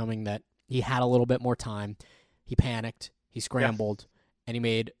pressure coming, that he had a little bit more time. He panicked, he scrambled, and he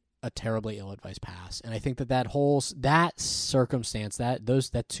made a terribly ill-advised pass. And I think that circumstance, that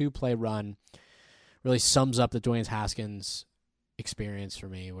 2-play run really sums up the Dwayne Haskins experience for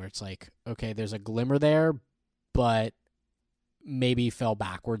me, where it's like, okay, there's a glimmer there, but maybe fell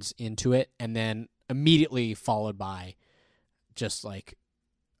backwards into it, and then immediately followed by just like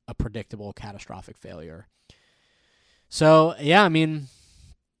a predictable catastrophic failure. So yeah, I mean,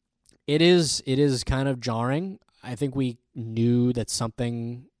 it is kind of jarring. I think we knew that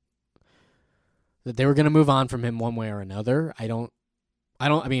they were going to move on from him one way or another.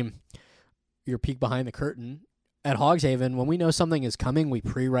 I mean, your peek behind the curtain at Hogshaven, when we know something is coming, we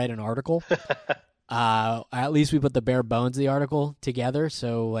pre-write an article. At least we put the bare bones of the article together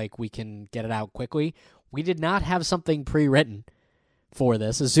so like we can get it out quickly. We did not have something pre-written for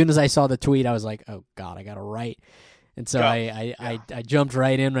this. As soon as I saw the tweet, I was like, oh God, I got to write. And so I jumped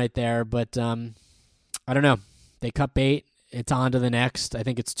right in right there. But I don't know. They cut bait. It's on to the next. I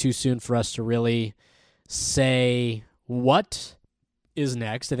think it's too soon for us to really say what is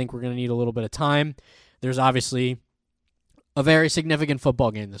next. I think we're going to need a little bit of time. There's obviously a very significant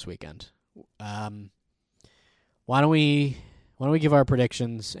football game this weekend. Why don't we give our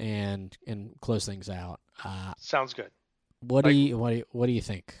predictions and close things out? Sounds good. What do you think? What do you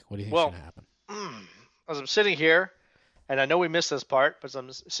think is going to happen? As I'm sitting here, and I know we missed this part, but as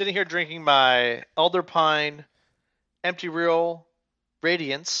I'm sitting here drinking my Elder Pine Empty Reel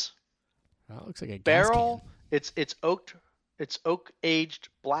Radiance Well, it looks like a barrel. It's oak aged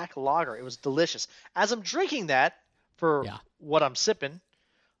black lager. It was delicious. As I'm drinking that for what I'm sipping.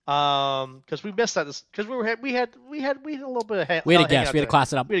 Because we missed that because we had a little bit of we had a guest. We had to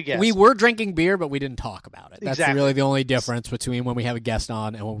class it up. We were drinking beer, but we didn't talk about it. That's really the only difference between when we have a guest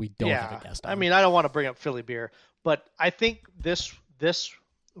on and when we don't have a guest on. I mean, I don't want to bring up Philly beer, but I think this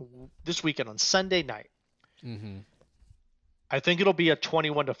weekend on Sunday night, I think it'll be a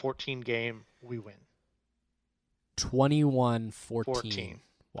 21-14 game. We win. 21-14.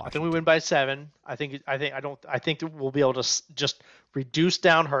 I think we win by 7. I think that we'll be able to just reduce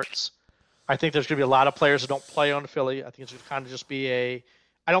down Hurts. I think there's going to be a lot of players that don't play on Philly. I think it's going to kind of just be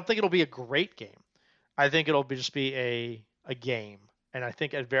I don't think it'll be a great game. I think it'll just be a game, and I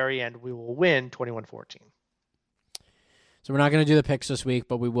think at the very end we will win 21-14. So we're not going to do the picks this week,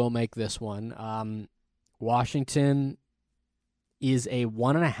 but we will make this one. Washington is a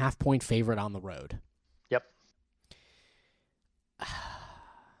 1.5-point favorite on the road. Yep.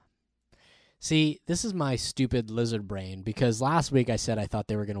 See, this is my stupid lizard brain, because last week I said I thought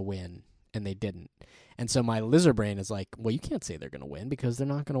they were going to win, and they didn't. And so my lizard brain is like, well, you can't say they're going to win because they're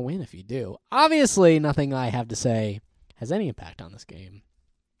not going to win if you do. Obviously, nothing I have to say has any impact on this game.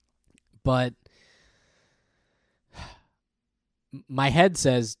 But my head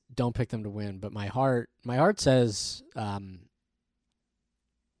says don't pick them to win, but my heart says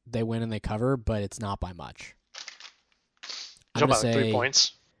they win and they cover, but it's not by much. I'm going to say 3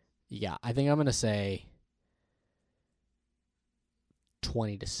 points. Yeah, I think I'm going to say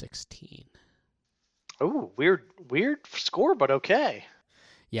 20-16. Oh, weird score, but okay.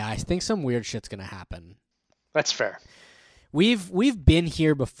 Yeah, I think some weird shit's going to happen. That's fair. We've been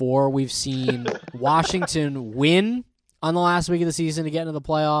here before. We've seen Washington win on the last week of the season to get into the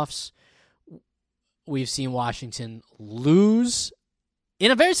playoffs. we've seen Washington lose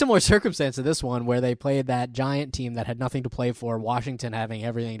in a very similar circumstance to this one, where they played that Giant team that had nothing to play for, Washington having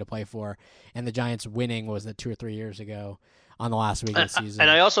everything to play for, and the Giants winning was that 2 or 3 years ago on the last week of the season. And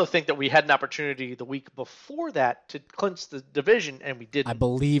I also think that we had an opportunity the week before that to clinch the division, and we didn't. I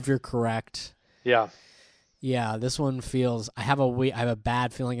believe you're correct. Yeah. Yeah, this one feels. I have a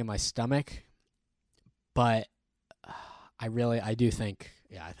bad feeling in my stomach, but I do think.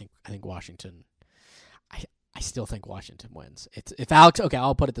 Yeah, I think Washington. I still think Washington wins.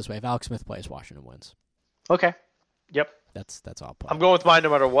 I'll put it this way: if Alex Smith plays, Washington wins. Okay. Yep. That's all I'll put. I'm going with mine no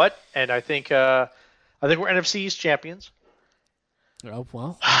matter what, and I think we're NFC East champions. Oh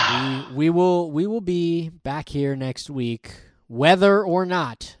well, we will be back here next week, whether or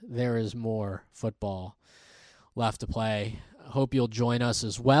not there is more football left to play. I hope you'll join us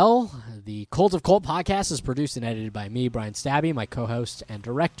as well. The Colt of Colt podcast is produced and edited by me, Brian Stabby. My co-host and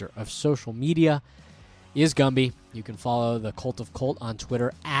director of social media is Gumby. You can follow the Colt of Colt on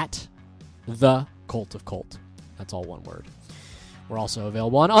Twitter at the Colt of Colt. That's all one word. We're also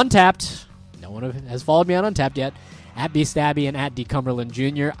available on Untapped. No one has followed me on Untapped yet. At BStabby and at D. Cumberland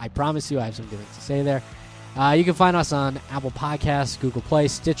Jr. I promise you I have some good things to say there. You can find us on Apple Podcasts, Google Play,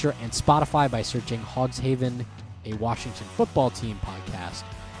 Stitcher, and Spotify by searching Hogs Haven, a Washington football team podcast.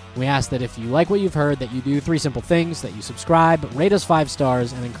 We ask that if you like what you've heard, that you do 3 simple things: that you subscribe, rate us 5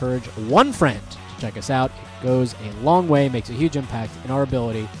 stars, and encourage one friend to check us out. It goes a long way, makes a huge impact in our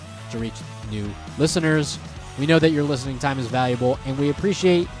ability to reach new listeners. We know that your listening time is valuable, and we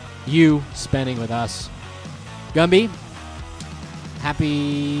appreciate you spending with us. Gumby,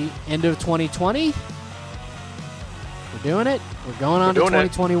 happy end of 2020. We're doing it. We're going on to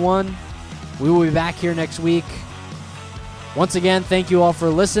 2021. We will be back here next week. Once again, thank you all for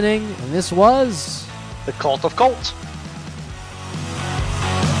listening, and this was the Colt of Colt.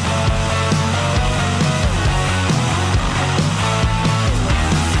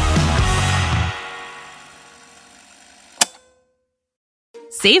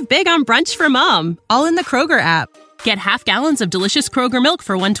 Save big on brunch for mom, all in the Kroger app. Get half gallons of delicious Kroger milk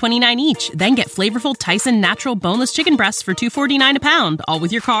for $1.29 each. Then get flavorful Tyson natural boneless chicken breasts for $2.49 a pound, all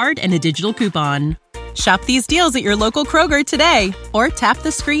with your card and a digital coupon. Shop these deals at your local Kroger today, or tap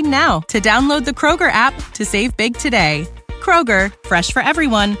the screen now to download the Kroger app to save big today. Kroger, fresh for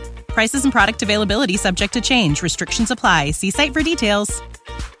everyone. Prices and product availability subject to change. Restrictions apply. See site for details.